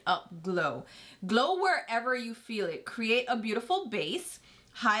lit up glow. Glow wherever you feel it. Create a beautiful base.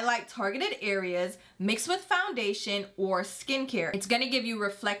 Highlight targeted areas, mix with foundation or skincare. It's gonna give you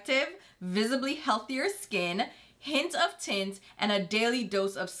reflective, visibly healthier skin, hint of tint, and a daily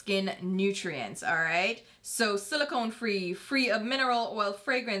dose of skin nutrients, all right? So silicone free, free of mineral oil,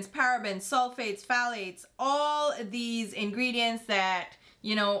 fragrance, parabens, sulfates, phthalates, all these ingredients that,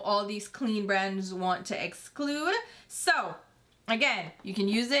 you know, all these clean brands want to exclude. So again, you can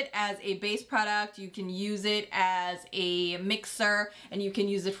use it as a base product, you can use it as a mixer, and you can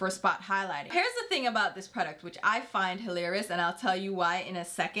use it for spot highlighting. Here's the thing about this product, which I find hilarious, and I'll tell you why in a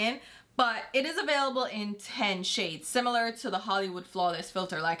second, but it is available in 10 shades, similar to the Hollywood Flawless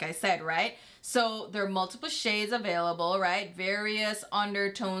filter, like I said, right? So there are multiple shades available, right? Various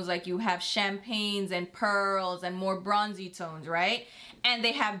undertones, like you have champagnes and pearls and more bronzy tones, right? And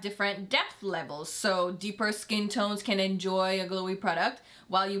they have different depth levels. So deeper skin tones can enjoy a glowy product,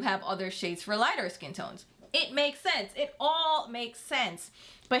 while you have other shades for lighter skin tones. It makes sense. It all makes sense.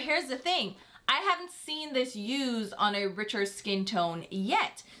 But here's the thing. I haven't seen this used on a richer skin tone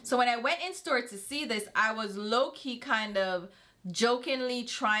yet. So when I went in store to see this, I was low-key kind of jokingly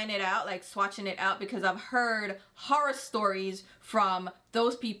trying it out, like swatching it out, because I've heard horror stories from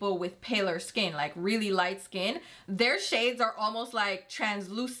those people with paler skin, like really light skin. Their shades are almost like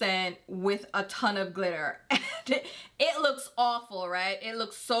translucent with a ton of glitter. It looks awful, right? It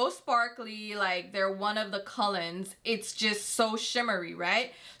looks so sparkly, like they're one of the Cullens. It's just so shimmery,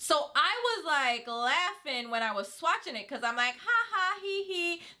 right? So I was like laughing when I was swatching it because I'm like, ha ha, hee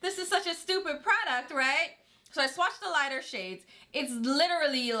hee, this is such a stupid product, right? So I swatched the lighter shades. It's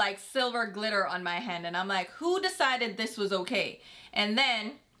literally like silver glitter on my hand, and I'm like, who decided this was okay? And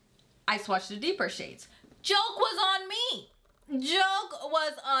then I swatched the deeper shades. Joke was on me. Joke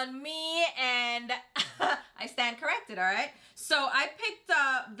was on me, and I stand corrected, all right? So I picked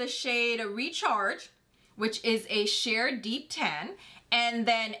up the shade Recharge, which is a sheer deep tan, and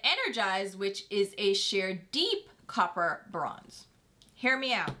then Energize, which is a sheer deep copper bronze. Hear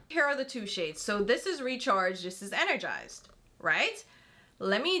me out. Here are the two shades. So this is Recharged, this is Energized, right?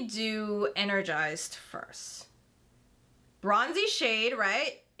 Let me do Energized first. bronzy shade,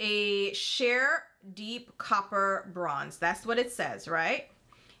 right? A sheer deep copper bronze. That's what it says, right?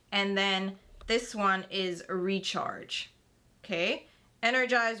 And then this one is recharge. Okay,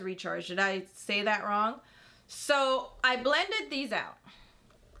 energize, recharge. Did I say that wrong? So I blended these out,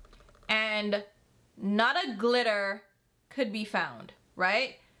 and not a glitter could be found,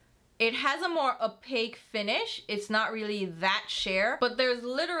 right? It has a more opaque finish. It's not really that sheer, but there's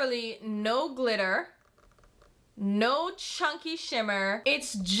literally no glitter, no chunky shimmer.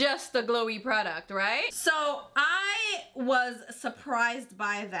 It's just a glowy product, right? So I was surprised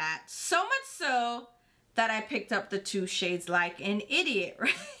by that, so much so that I picked up the 2 shades like an idiot,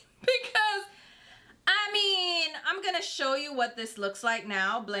 right? Because I mean, I'm gonna show you what this looks like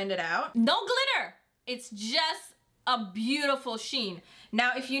now, blended out. No glitter. It's just a beautiful sheen.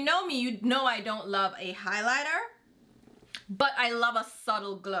 Now, if you know me, you know I don't love a highlighter, but I love a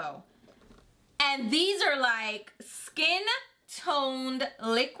subtle glow. And these are like skin toned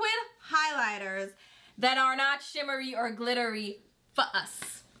liquid highlighters that are not shimmery or glittery for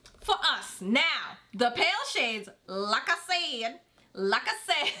us. For us. Now, the pale shades, like I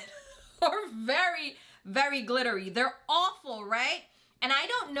said, are very, very glittery. They're awful, right? And I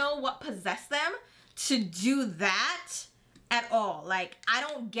don't know what possessed them to do that at all. Like, I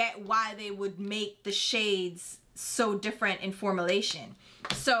don't get why they would make the shades so different in formulation.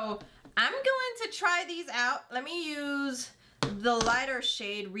 So I'm going to try these out. Let me use the lighter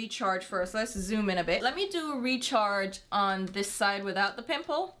shade Recharge first. Let's zoom in a bit. Let me do Recharge on this side without the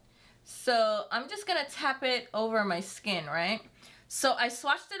pimple. So I'm just gonna tap it over my skin, right? So I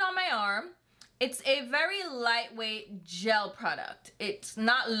swatched it on my arm. It's a very lightweight gel product. It's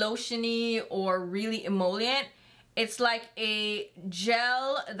not lotiony or really emollient. It's like a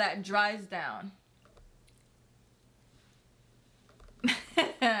gel that dries down.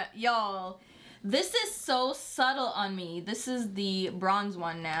 Y'all, this is so subtle on me. This is the bronze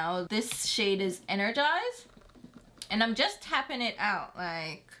one now. This shade is Energize. And I'm just tapping it out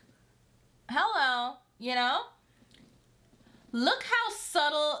like, hello, you know? Look how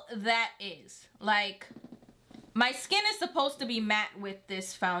subtle that is. Like, my skin is supposed to be matte with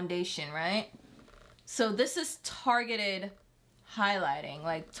this foundation, right? So this is targeted highlighting,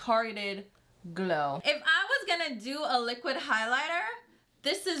 like targeted glow. If I was gonna do a liquid highlighter,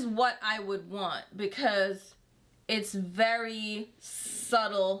 this is what I would want because it's very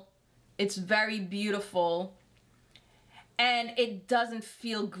subtle, it's very beautiful, and it doesn't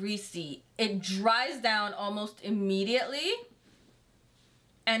feel greasy. It dries down almost immediately,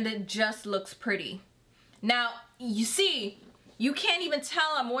 and it just looks pretty. Now, you see, you can't even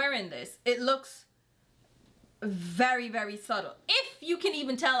tell I'm wearing this. It looks very, very subtle. If you can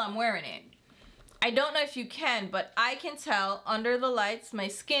even tell I'm wearing it. I don't know if you can, but I can tell under the lights, my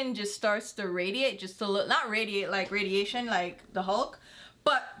skin just starts to radiate, just a little, not radiate like radiation, like the Hulk,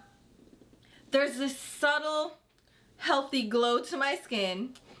 but there's this subtle, healthy glow to my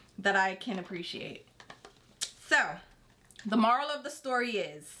skin that I can appreciate. So, the moral of the story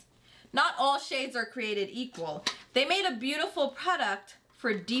is, not all shades are created equal. They made a beautiful product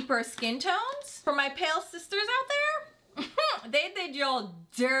for deeper skin tones. For my pale sisters out there, they did y'all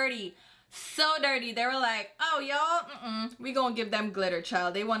dirty. So dirty. They were like, oh, y'all, we gonna give them glitter,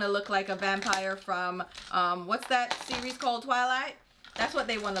 child. They want to look like a vampire from, what's that series called, Twilight? That's what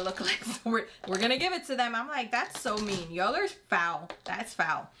they want to look like. So we're gonna give it to them. I'm like, that's so mean. Y'all are foul. That's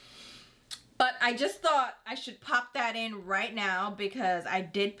foul. But I just thought I should pop that in right now because I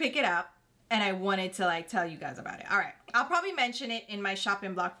did pick it up and I wanted to like tell you guys about it. All right, I'll probably mention it in my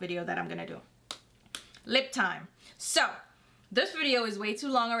shopping block video that I'm gonna do. Lip time. So this video is way too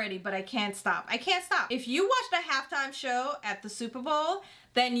long already, but I can't stop. I can't stop. If you watched the halftime show at the Super Bowl,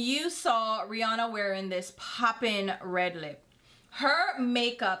 then you saw Rihanna wearing this poppin' red lip. Her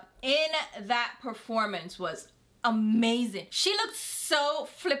makeup in that performance was amazing. She looked so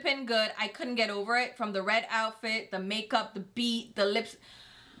flippin' good. I couldn't get over it. From the red outfit, the makeup, the beat, the lips.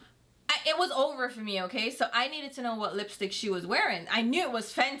 It was over for me, okay? So I needed to know what lipstick she was wearing. I knew it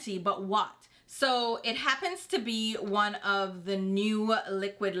was Fenty, but what? So it happens to be one of the new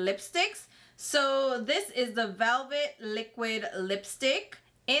liquid lipsticks. So this is the Velvet Liquid Lipstick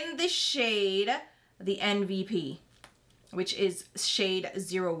in the shade, the MVP, which is shade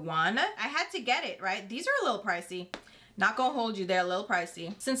 01. I had to get it, right? These are a little pricey. Not gonna hold you, they're a little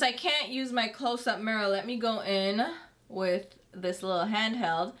pricey. Since I can't use my close-up mirror, let me go in with this little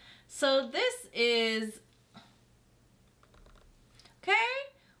handheld. So this is, okay?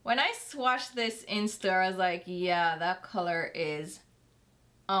 When I swatched this Insta, I was like, yeah, that color is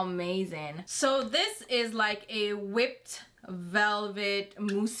amazing. So this is like a whipped velvet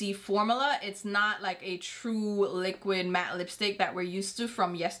moussey formula. It's not like a true liquid matte lipstick that we're used to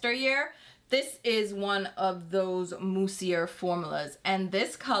from yesteryear. This is one of those moussier formulas, and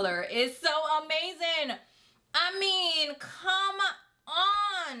this color is so amazing. I mean, come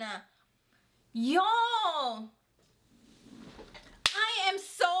on, y'all. I am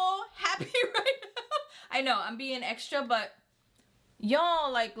so happy right now. I know I'm being extra, but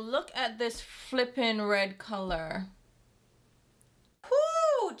y'all, like, look at this flippin' red color.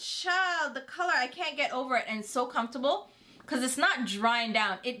 Whoo, child, the color, I can't get over it, and it's so comfortable because it's not drying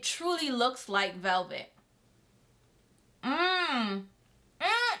down. It truly looks like velvet. Ooh,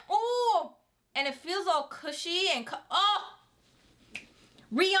 and it feels all cushy and oh,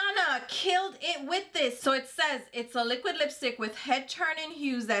 Rihanna killed it with this. So it says it's a liquid lipstick with head turning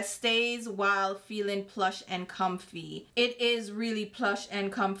hues that stays while feeling plush and comfy. It is really plush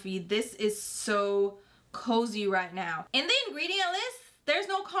and comfy. This is so cozy right now. In the ingredient list, there's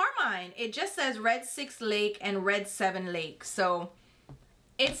no carmine. It just says red 6 lake and red 7 lake. So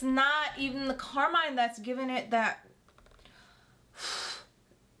it's not even the carmine that's giving it that.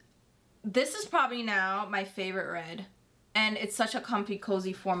 This is probably now my favorite red. And it's such a comfy,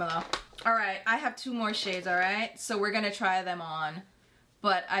 cozy formula. All right, I have 2 more shades, all right? So we're gonna try them on.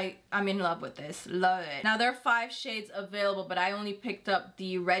 But I'm in love with this, love it. Now there are 5 shades available, but I only picked up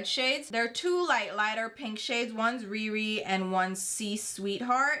the red shades. There are 2 lighter pink shades. One's Riri and one's Sea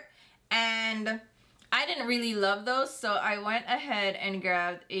Sweetheart. And I didn't really love those, so I went ahead and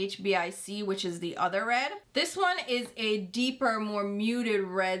grabbed HBIC, which is the other red. This one is a deeper, more muted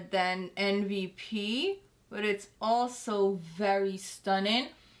red than MVP, but it's also very stunning.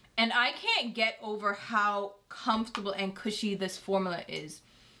 And I can't get over how comfortable and cushy this formula is.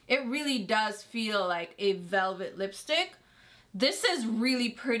 It really does feel like a velvet lipstick. This is really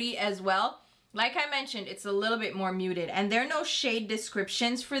pretty as well. Like I mentioned, it's a little bit more muted, and there are no shade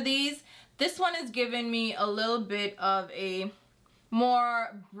descriptions for these. This one is giving me a little bit of a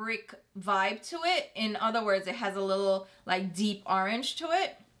more brick vibe to it. In other words, it has a little like deep orange to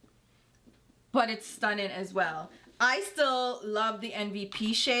it, but it's stunning as well. I still love the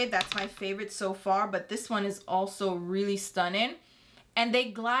MVP shade. That's my favorite so far, but this one is also really stunning. And they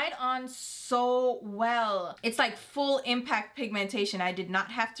glide on so well. It's like full impact pigmentation. I did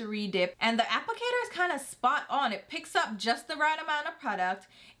not have to redip. And the applicator is kind of spot on. It picks up just the right amount of product.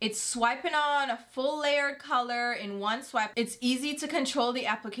 It's swiping on a full layered color in one swipe. It's easy to control the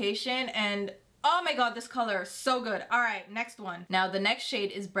application, and oh my god, this color is so good. All right, next one. Now the next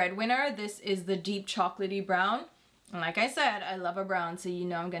shade is Breadwinner. This is the deep chocolatey brown. And like I said, I love a brown, so you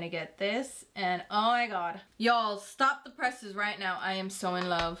know I'm gonna get this. And oh my god. Y'all, stop the presses right now. I am so in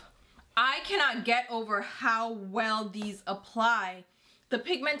love. I cannot get over how well these apply. The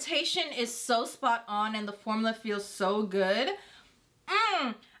pigmentation is so spot on and the formula feels so good.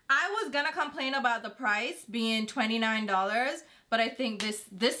 I was gonna complain about the price being $29, but I think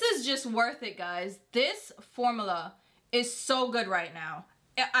this is just worth it, guys. This formula is so good right now.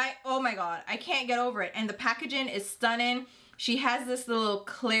 Oh my god, I can't get over it. And the packaging is stunning. She has this little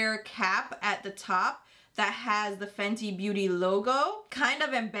clear cap at the top that has the Fenty Beauty logo kind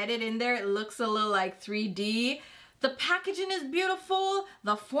of embedded in there. It looks a little like 3D. The packaging is beautiful.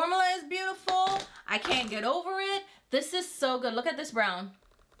 The formula is beautiful. I can't get over it. This is so good. Look at this brown.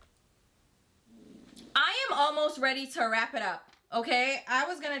 I am almost ready to wrap it up, okay? I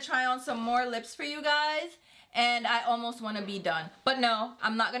was gonna try on some more lips for you guys, and I almost want to be done. But no,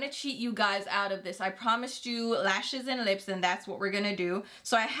 I'm not going to cheat you guys out of this. I promised you lashes and lips, and that's what we're going to do.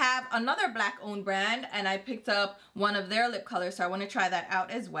 So I have another black owned brand, and I picked up one of their lip colors, so I want to try that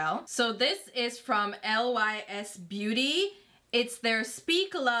out as well. So this is from LYS Beauty. It's their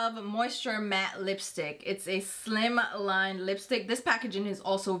Speak Love Moisture Matte Lipstick. It's a slim line lipstick. This packaging is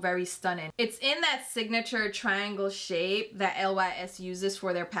also very stunning. It's in that signature triangle shape that LYS uses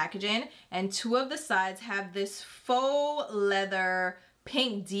for their packaging. And 2 of the sides have this faux leather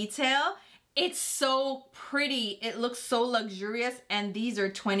pink detail. It's so pretty. It looks so luxurious, and these are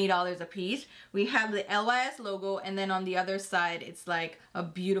 $20 a piece. We have the LYS logo, and then on the other side, it's like a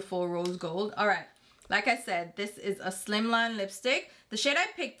beautiful rose gold. All right. Like I said, this is a slimline lipstick. The shade I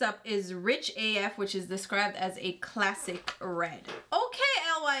picked up is Rich AF, which is described as a classic red. Okay,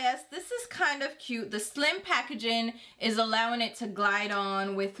 LYS, this is kind of cute. The slim packaging is allowing it to glide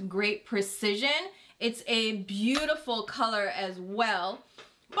on with great precision. It's a beautiful color as well,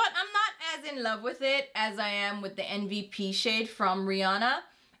 but I'm not as in love with it as I am with the MVP shade from Rihanna.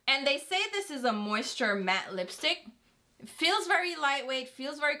 And they say this is a moisture matte lipstick. It feels very lightweight,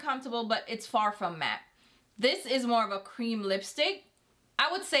 feels very comfortable, but it's far from matte. This is more of a cream lipstick.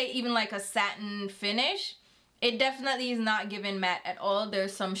 I would say even like a satin finish. It definitely is not giving matte at all.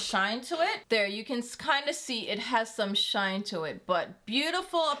 There's some shine to it. There, you can kind of see it has some shine to it, but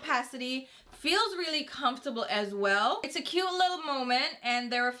beautiful opacity. Feels really comfortable as well. It's a cute little moment,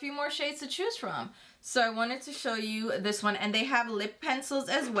 and there are a few more shades to choose from. So I wanted to show you this one, and they have lip pencils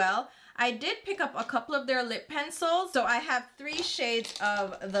as well. I did pick up a couple of their lip pencils. So I have 3 shades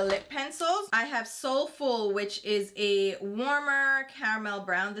of the lip pencils. I have Soulful, which is a warmer caramel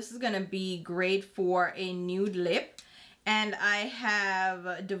brown. This is gonna be great for a nude lip. And I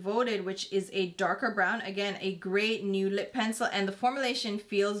have Devoted, which is a darker brown. Again, a great nude lip pencil, and the formulation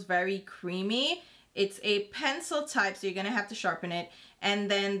feels very creamy. It's a pencil type, so you're gonna have to sharpen it. And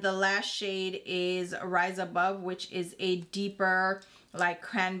then the last shade is Rise Above, which is a deeper, like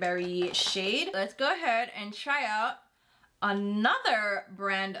cranberry shade. Let's go ahead and try out another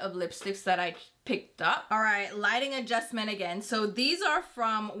brand of lipsticks that I picked up. All right, lighting adjustment again. So these are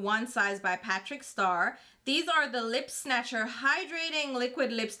from One Size by Patrick Starr. These are the Lip Snatcher Hydrating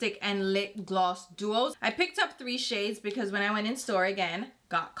Liquid Lipstick and Lip Gloss Duos. I picked up 3 shades because when I went in store again,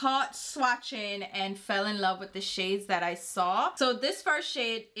 got caught swatching and fell in love with the shades that I saw. So this first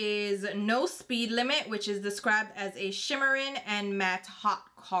shade is No Speed Limit, which is described as a shimmering and matte hot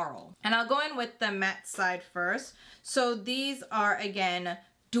coral. And I'll go in with the matte side first. So these are, again,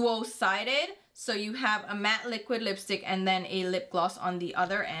 duo-sided. So you have a matte liquid lipstick and then a lip gloss on the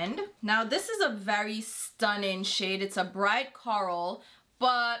other end. Now this is a very stunning shade. It's a bright coral,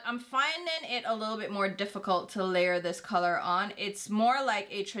 but I'm finding it a little bit more difficult to layer this color on. It's more like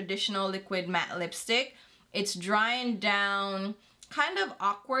a traditional liquid matte lipstick. It's drying down kind of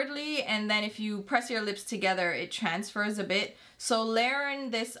awkwardly, and then if you press your lips together, it transfers a bit. So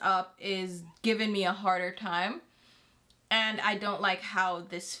layering this up is giving me a harder time, and I don't like how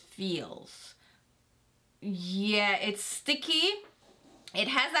this feels. Yeah, it's sticky. It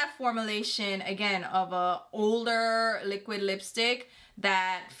has that formulation, again, of a older liquid lipstick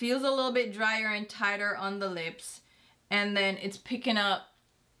that feels a little bit drier and tighter on the lips. And then it's picking up,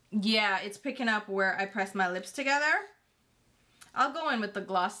 yeah, it's picking up where I press my lips together. I'll go in with the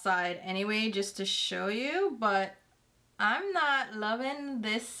gloss side anyway, just to show you, but I'm not loving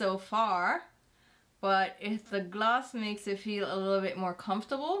this so far. But if the gloss makes it feel a little bit more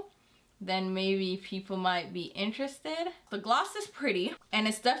comfortable, then maybe people might be interested. The gloss is pretty, and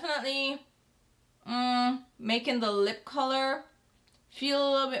it's definitely making the lip color feel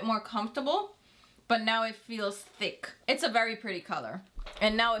a little bit more comfortable, but now it feels thick. It's a very pretty color,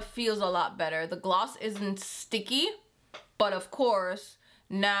 and now it feels a lot better. The gloss isn't sticky, but of course,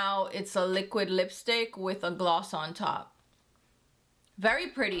 now it's a liquid lipstick with a gloss on top. Very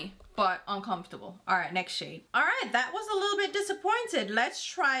pretty, but uncomfortable. All right, next shade. All right, that was a little bit disappointed. Let's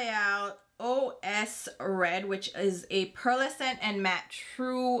try out OS Red, which is a pearlescent and matte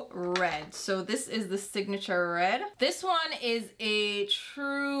true red. So this is the signature red. This one is a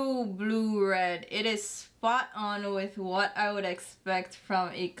true blue red. It is spot on with what I would expect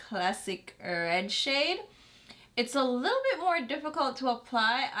from a classic red shade. It's a little bit more difficult to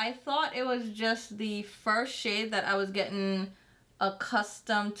apply. I thought it was just the first shade that I was getting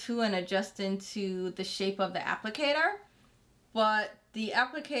accustomed to and adjusting to the shape of the applicator, but the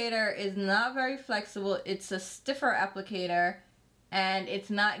applicator is not very flexible. It's a stiffer applicator, and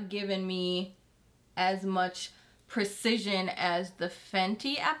it's not giving me as much precision as the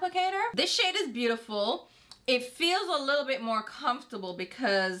Fenty applicator. This shade is beautiful. It feels a little bit more comfortable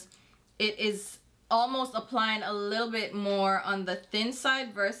because it is almost applying a little bit more on the thin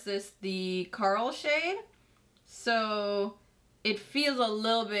side versus the coral shade. So it feels a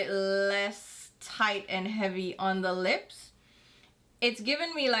little bit less tight and heavy on the lips. It's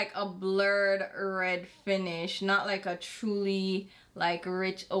giving me like a blurred red finish, not like a truly like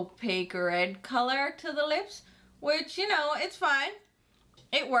rich opaque red color to the lips, which, you know, it's fine.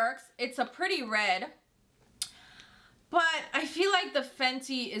 It works. It's a pretty red. But I feel like the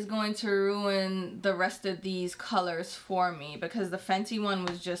Fenty is going to ruin the rest of these colors for me because the Fenty one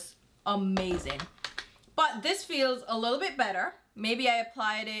was just amazing. But this feels a little bit better. Maybe I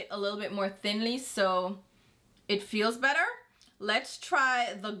applied it a little bit more thinly, so it feels better. Let's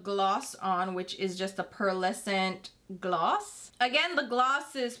try the gloss on, which is just a pearlescent gloss. Again, the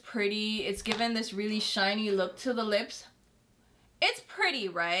gloss is pretty. It's given this really shiny look to the lips. It's pretty,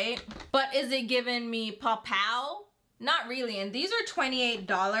 right? But is it giving me pow-pow? Not really. And these are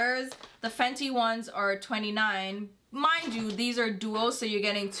 $28. The Fenty ones are $29. Mind you, these are duos, so you're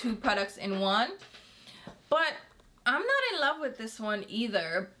getting 2 products in one. But I'm not in love with this one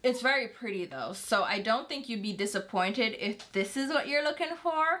either. It's very pretty though, so I don't think you'd be disappointed if this is what you're looking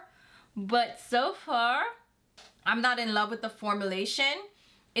for. But so far, I'm not in love with the formulation.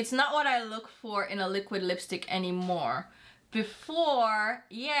 it's not what I look for in a liquid lipstick anymore. Before,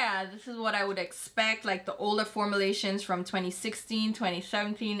 yeah, this is what I would expect, like the older formulations from 2016,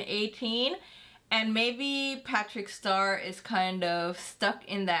 2017, 18. And maybe Patrick Starr is kind of stuck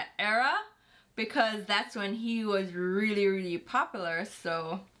in that era because that's when he was really, really popular.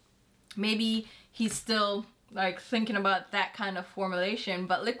 So maybe he's still like thinking about that kind of formulation.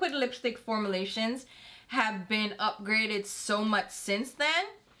 But liquid lipstick formulations have been upgraded so much since then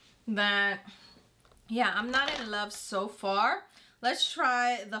that, yeah, I'm not in love so far. Let's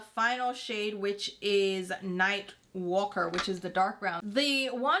try the final shade, which is Night Walker, which is the dark brown. The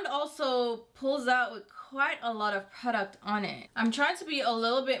wand also pulls out with quite a lot of product on it. I'm trying to be a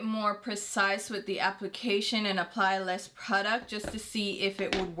little bit more precise with the application and apply less product just to see if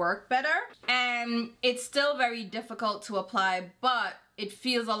it would work better. And it's still very difficult to apply, but it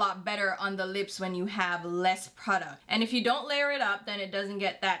feels a lot better on the lips when you have less product. And if you don't layer it up, then it doesn't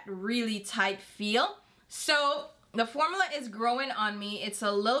get that really tight feel. So the formula is growing on me. It's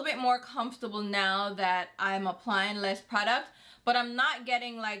a little bit more comfortable now that I'm applying less product, but I'm not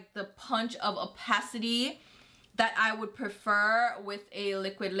getting like the punch of opacity that I would prefer with a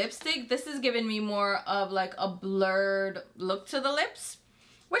liquid lipstick. This is giving me more of like a blurred look to the lips,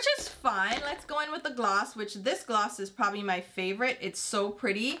 which is fine. Let's go in with the gloss, which this gloss is probably my favorite. It's so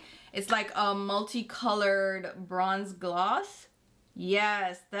pretty. It's like a multicolored bronze gloss.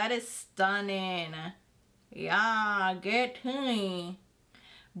 Yes, that is stunning. Yeah, get to me.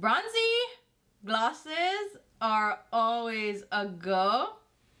 Bronzy glosses are always a go,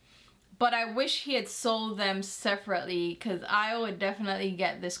 but I wish he had sold them separately because I would definitely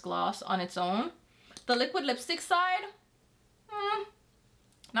get this gloss on its own. The liquid lipstick side,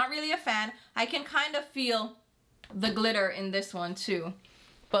 not really a fan. I can kind of feel the glitter in this one too,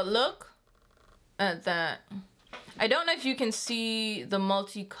 but look at that. I don't know if you can see the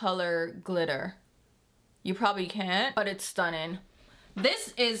multicolor glitter. You probably can't, but it's stunning.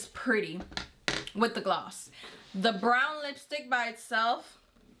 This is pretty with the gloss. The brown lipstick by itself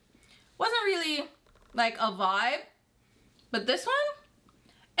wasn't really like a vibe, but this one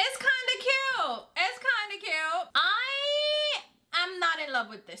is kind of cute. It's kind of cute. I am not in love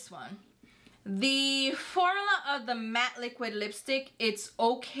with this one. The formula of the matte liquid lipstick, it's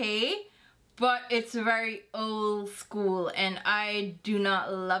okay, but it's very old school and I do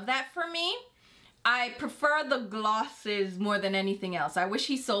not love that for me. I prefer the glosses more than anything else. I wish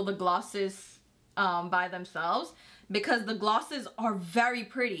he sold the glosses by themselves because the glosses are very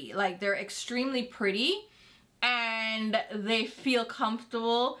pretty. Like, they're extremely pretty and they feel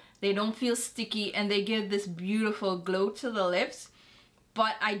comfortable. They don't feel sticky and they give this beautiful glow to the lips.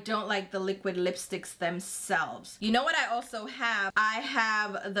 But I don't like the liquid lipsticks themselves. You know what I also have? I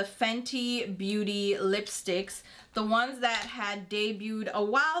have the Fenty Beauty lipsticks. The ones that had debuted a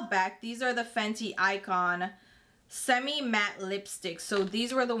while back. These are the Fenty Icon semi-matte lipsticks. So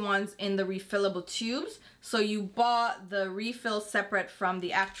these were the ones in the refillable tubes. So you bought the refill separate from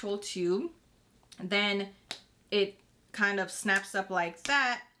the actual tube. Then it kind of snaps up like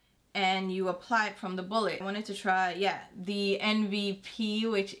that. And you apply it from the bullet. I wanted to try, yeah, the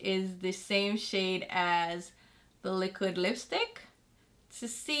MVP, which is the same shade as the liquid lipstick, to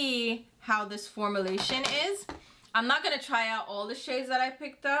see how this formulation is. I'm not gonna try out all the shades that I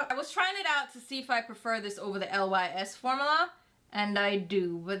picked up. I was trying it out to see if I prefer this over the LYS formula, and I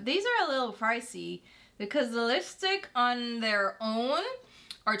do. But these are a little pricey because the lipstick on their own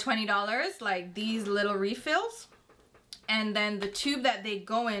are $20, like these little refills. And then the tube that they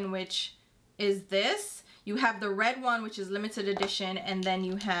go in, which is this, you have the red one, which is limited edition, and then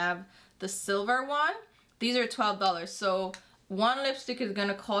you have the silver one. These are $12. So one lipstick is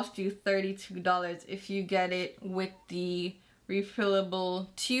gonna cost you $32 if you get it with the refillable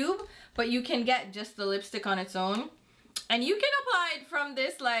tube. But you can get just the lipstick on its own. And you can apply it from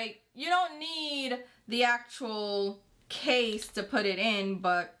this, like, you don't need the actual case to put it in,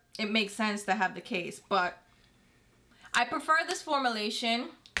 but it makes sense to have the case. But I prefer this formulation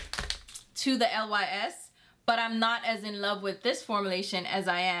to the LYS, but I'm not as in love with this formulation as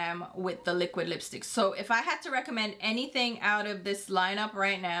I am with the liquid lipstick. So if I had to recommend anything out of this lineup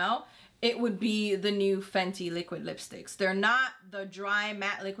right now, it would be the new Fenty liquid lipsticks. They're not the dry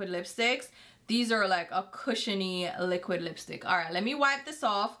matte liquid lipsticks. These are like a cushiony liquid lipstick. All right, let me wipe this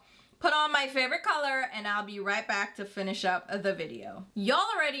off, put on my favorite color, and I'll be right back to finish up the video. Y'all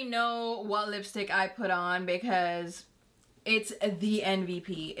already know what lipstick I put on because it's the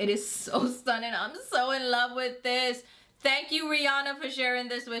MVP. It is so stunning. I'm so in love with this. Thank you, Rihanna, for sharing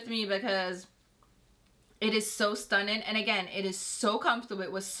this with me because it is so stunning. And again, it is so comfortable.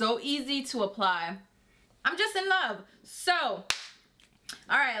 It was so easy to apply. I'm just in love. So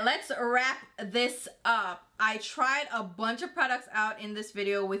All right, let's wrap this up. I tried a bunch of products out in this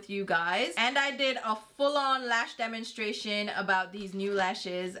video with you guys, and I did a full-on lash demonstration about these new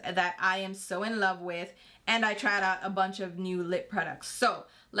lashes that I am so in love with, and I tried out a bunch of new lip products. So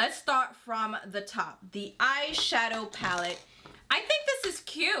let's start from the top. The eyeshadow palette. I think this is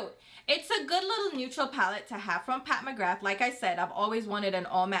cute. It's a good little neutral palette to have from Pat McGrath. Like I said, I've always wanted an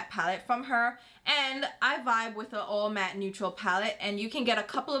all matte palette from her, and I vibe with an all matte neutral palette, and you can get a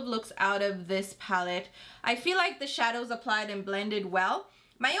couple of looks out of this palette. I feel like the shadows applied and blended well.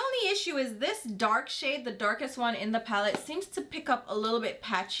 My only issue is this dark shade, the darkest one in the palette, seems to pick up a little bit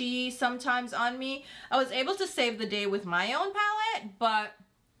patchy sometimes on me. I was able to save the day with my own palette, but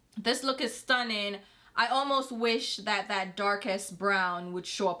this look is stunning. I almost wish that that darkest brown would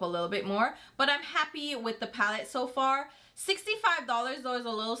show up a little bit more, but I'm happy with the palette so far. $65 though is a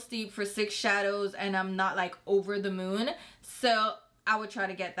little steep for 6 shadows, and I'm not like over the moon, so I would try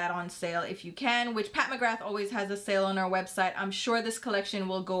to get that on sale if you can, which Pat McGrath always has a sale on our website. I'm sure this collection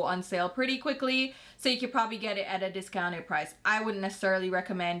will go on sale pretty quickly, so you could probably get it at a discounted price. I wouldn't necessarily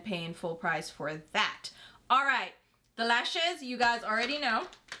recommend paying full price for that. All right, the lashes, you guys already know.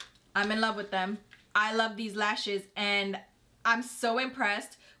 I'm in love with them. I love these lashes, and I'm so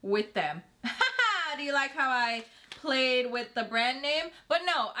impressed with them. Do you like how I played with the brand name? But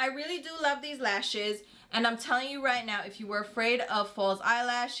no, I really do love these lashes, and I'm telling you right now, if you were afraid of false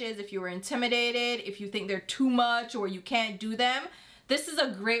eyelashes, if you were intimidated, if you think they're too much or you can't do them, this is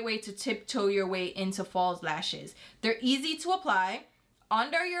a great way to tiptoe your way into false lashes. They're easy to apply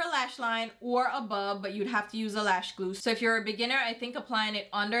under your lash line or above, but you'd have to use a lash glue. So if you're a beginner, I think applying it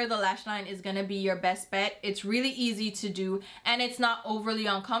under the lash line is gonna be your best bet. It's really easy to do, and it's not overly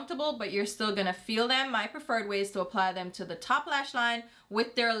uncomfortable, but you're still gonna feel them. My preferred way is to apply them to the top lash line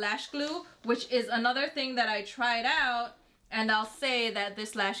with their lash glue, which is another thing that I tried out, and I'll say that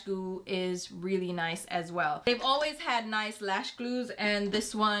this lash glue is really nice as well. They've always had nice lash glues, and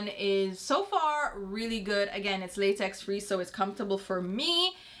this one is so far really good. Again, it's latex free, so it's comfortable for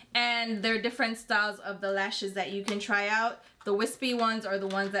me. And there are different styles of the lashes that you can try out. The wispy ones are the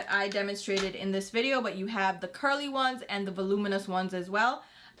ones that I demonstrated in this video, but you have the curly ones and the voluminous ones as well.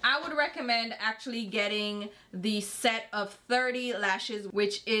 I would recommend actually getting the set of 30 lashes,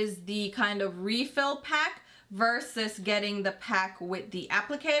 which is the kind of refill pack, versus getting the pack with the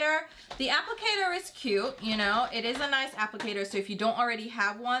applicator. The applicator is cute, you know, it is a nice applicator, so if you don't already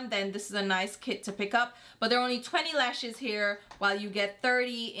have one, then this is a nice kit to pick up. But there are only 20 lashes here, while you get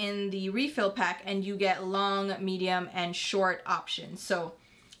 30 in the refill pack, and you get long, medium, and short options. So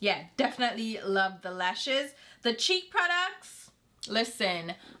yeah, definitely love the lashes. The cheek products,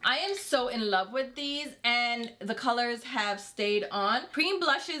 listen, I am so in love with these, and the colors have stayed on. Cream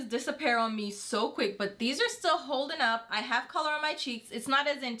blushes disappear on me so quick, but these are still holding up. I have color on my cheeks. It's not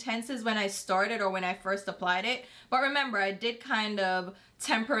as intense as when I started or when I first applied it, but remember, I did kind of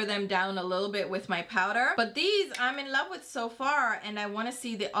temper them down a little bit with my powder. But these I'm in love with so far, and I want to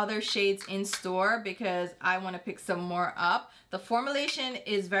see the other shades in store because I want to pick some more up. The formulation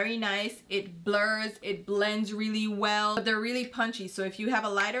is very nice. It blurs, it blends really well, but they're really punchy. So if you have a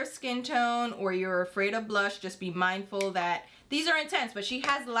lighter skin tone or you're afraid of blush, just be mindful that these are intense, but she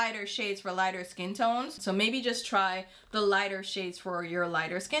has lighter shades for lighter skin tones. So maybe just try the lighter shades for your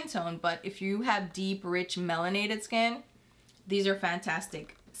lighter skin tone. But if you have deep, rich, melanated skin, these are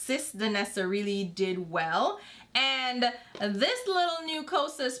fantastic. Sis Danessa really did well. And this little new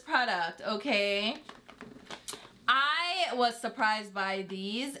Kosas product, okay? I was surprised by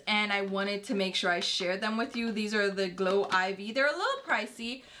these, and I wanted to make sure I shared them with you. These are the Glow I.V. They're a little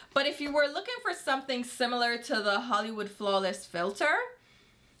pricey, but if you were looking for something similar to the Hollywood Flawless filter,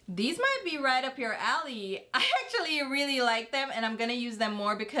 these might be right up your alley. I actually really like them, and I'm gonna use them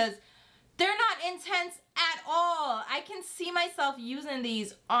more because they're not intense at all. I can see myself using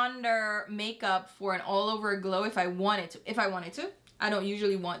these under makeup for an all-over glow if I wanted to. I don't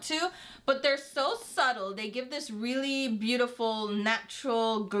usually want to, but they're so subtle. They give this really beautiful,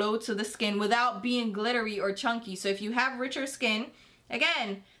 natural glow to the skin without being glittery or chunky. So if you have richer skin,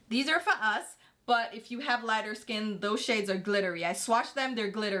 again, these are for us, but if you have lighter skin, those shades are glittery. I swatched them,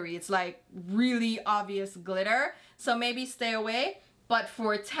 they're glittery. It's like really obvious glitter, so maybe stay away. But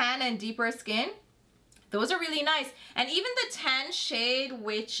for tan and deeper skin, those are really nice. And even the tan shade,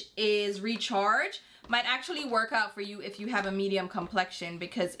 which is Recharge, might actually work out for you if you have a medium complexion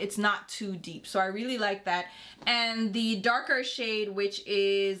because it's not too deep. So I really like that. And the darker shade, which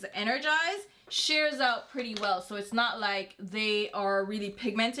is Energize, shears out pretty well. So it's not like they are really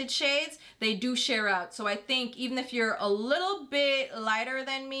pigmented shades. They do shear out. So I think even if you're a little bit lighter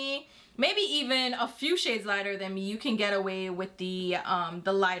than me, maybe even a few shades lighter than me, you can get away with the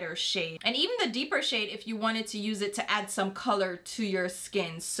lighter shade. And even the deeper shade if you wanted to use it to add some color to your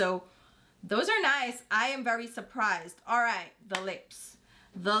skin. So those are nice. I am very surprised. All right, the lips.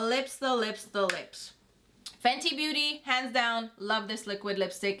 The lips. Fenty Beauty, hands down, love this liquid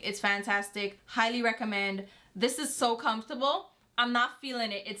lipstick. It's fantastic. Highly recommend. This is so comfortable. I'm not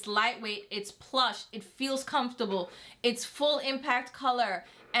feeling it. It's lightweight, it's plush, it feels comfortable, it's full impact color,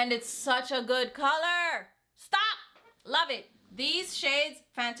 and it's such a good color. Stop! Love it. These shades,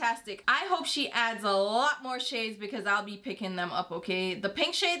 fantastic. I hope she adds a lot more shades because I'll be picking them up, okay? The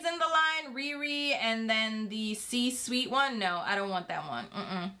pink shades in the line, Riri, and then the C-Sweet one, no, I don't want that one.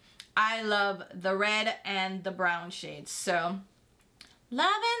 I love the red and the brown shades, so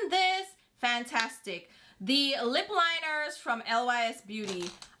loving this. Fantastic. The lip liners from LYS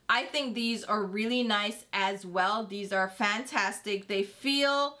Beauty, I think these are really nice as well. These are fantastic. They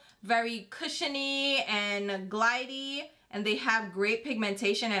feel very cushiony and glidey, and they have great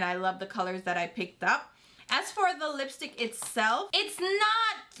pigmentation, and I love the colors that I picked up. As for the lipstick itself, it's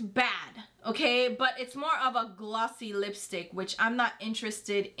not bad, okay? But it's more of a glossy lipstick, which I'm not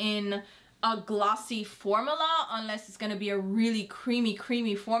interested in a glossy formula unless it's gonna be a really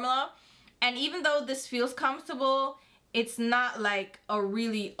creamy formula. And even though this feels comfortable, it's not like a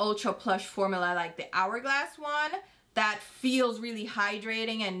really ultra plush formula like the Hourglass one that feels really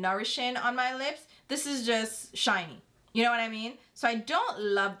hydrating and nourishing on my lips. This is just shiny. You know what I mean? So I don't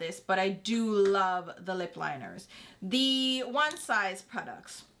love this, but I do love the lip liners. The One Size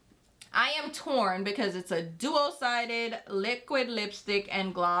products. I am torn because it's a dual-sided liquid lipstick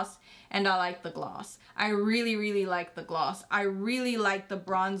and gloss, and I like the gloss. I really like the gloss. I really like the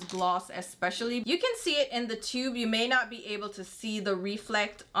bronze gloss especially. You can see it in the tube. You may not be able to see the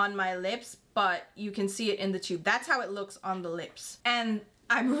reflect on my lips, but you can see it in the tube. That's how it looks on the lips. And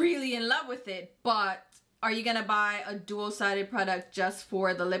I'm really in love with it, but are you gonna buy a dual-sided product just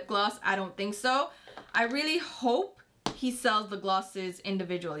for the lip gloss? I don't think so. I really hope he sells the glosses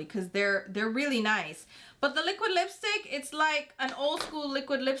individually because they're really nice. But the liquid lipstick, it's like an old school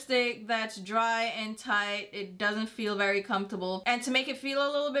liquid lipstick that's dry and tight. It doesn't feel very comfortable. And to make it feel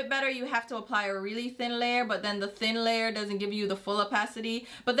a little bit better, you have to apply a really thin layer, but then the thin layer doesn't give you the full opacity.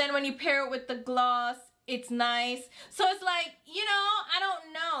 But then when you pair it with the gloss, it's nice. So it's like, you know, I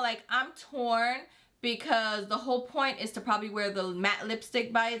don't know, like I'm torn, because the whole point is to probably wear the matte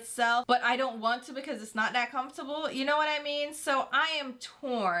lipstick by itself, but I don't want to because it's not that comfortable. You know what I mean? So I am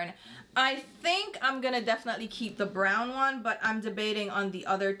torn. I think I'm gonna definitely keep the brown one, but I'm debating on the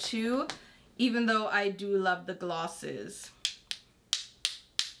other two, even though I do love the glosses.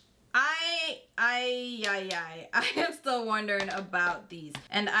 I am still wondering about these,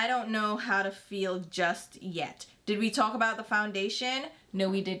 and I don't know how to feel just yet. Did we talk about the foundation? No,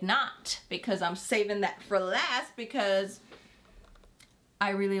 we did not, because I'm saving that for last because I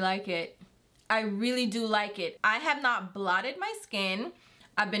really like it. I really do like it. I have not blotted my skin.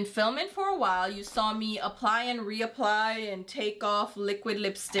 I've been filming for a while. You saw me apply and reapply and take off liquid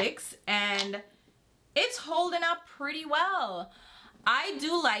lipsticks, and it's holding up pretty well. I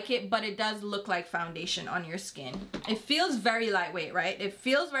do like it, but it does look like foundation on your skin. It feels very lightweight, right? It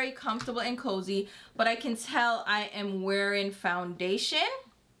feels very comfortable and cozy, but I can tell I am wearing foundation,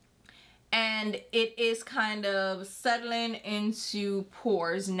 and it is kind of settling into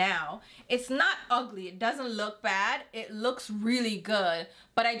pores now. It's not ugly. It doesn't look bad. It looks really good,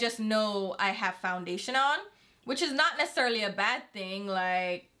 but I just know I have foundation on, which is not necessarily a bad thing.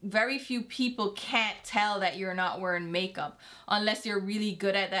 Like, very few people can't tell that you're not wearing makeup unless you're really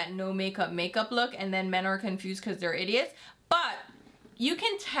good at that no makeup look, and then men are confused because they're idiots. But you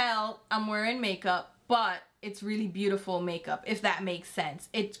can tell I'm wearing makeup, but it's really beautiful makeup, if that makes sense.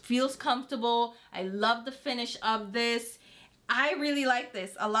 It feels comfortable. I love the finish of this. I really like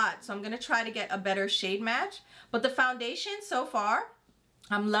this a lot, so I'm gonna try to get a better shade match. But the foundation so far,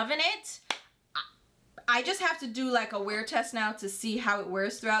 I'm loving it. I just have to do like a wear test now to see how it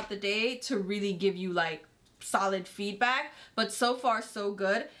wears throughout the day to really give you like solid feedback, but so far so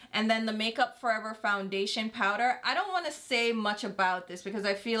good. And then the Makeup Forever foundation powder, I don't want to say much about this because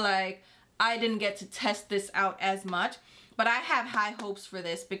I feel like I didn't get to test this out as much, but I have high hopes for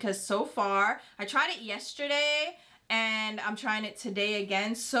this because so far, I tried it yesterday and I'm trying it today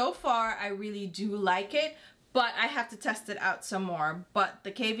again. So far, I really do like it, but I have to test it out some more. But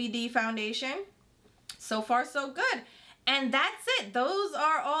the KVD foundation, so far so good. And that's it. Those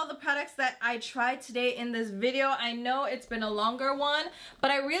are all the products that I tried today in this video. I know it's been a longer one, but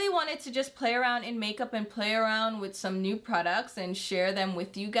I really wanted to just play around in makeup and play around with some new products and share them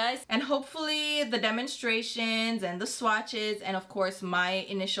with you guys. And hopefully the demonstrations and the swatches and of course my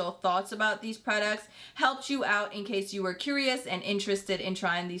initial thoughts about these products helped you out in case you were curious and interested in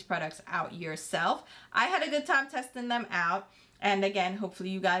trying these products out yourself. I had a good time testing them out. And again, hopefully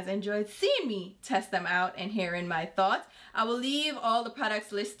you guys enjoyed seeing me test them out and hearing my thoughts. I will leave all the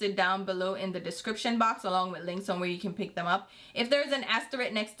products listed down below in the description box along with links on where you can pick them up. If there's an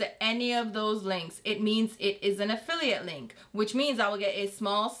asterisk next to any of those links, it means it is an affiliate link, which means I will get a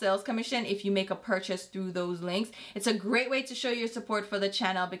small sales commission if you make a purchase through those links. It's a great way to show your support for the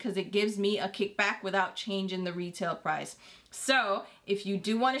channel because it gives me a kickback without changing the retail price. So if you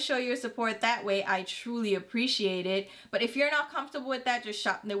do want to show your support that way, I truly appreciate it. But if you're not comfortable with that, just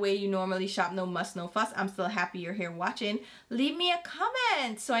shop the way you normally shop, no muss, no fuss. I'm still happy you're here watching. Leave me a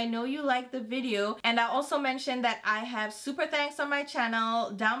comment so I know you like the video. And I also mentioned that I have super thanks on my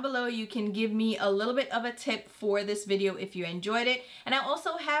channel. Down below, you can give me a little bit of a tip for this video if you enjoyed it. And I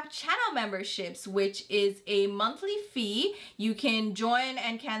also have channel memberships, which is a monthly fee. You can join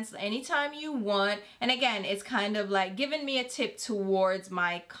and cancel anytime you want. And again, it's kind of like giving me a tip towards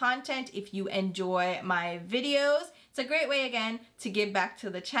my content if you enjoy my videos. It's a great way again to give back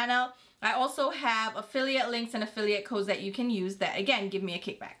to the channel. I also have affiliate links and affiliate codes that you can use that again give me a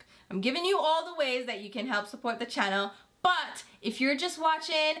kickback. I'm giving you all the ways that you can help support the channel, but if you're just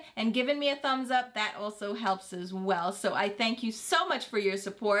watching and giving me a thumbs up, that also helps as well. So I thank you so much for your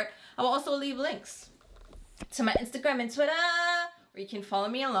support. I will also leave links to my Instagram and Twitter, where you can follow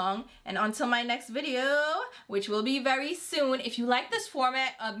me along. And until my next video, which will be very soon, if you like this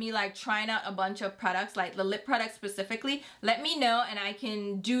format of me like trying out a bunch of products, like the lip products specifically, let me know and I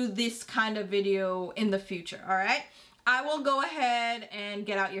can do this kind of video in the future, all right? I will go ahead and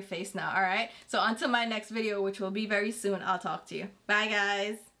get out your face now, all right? So until my next video, which will be very soon, I'll talk to you. Bye,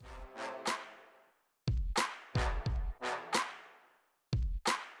 guys.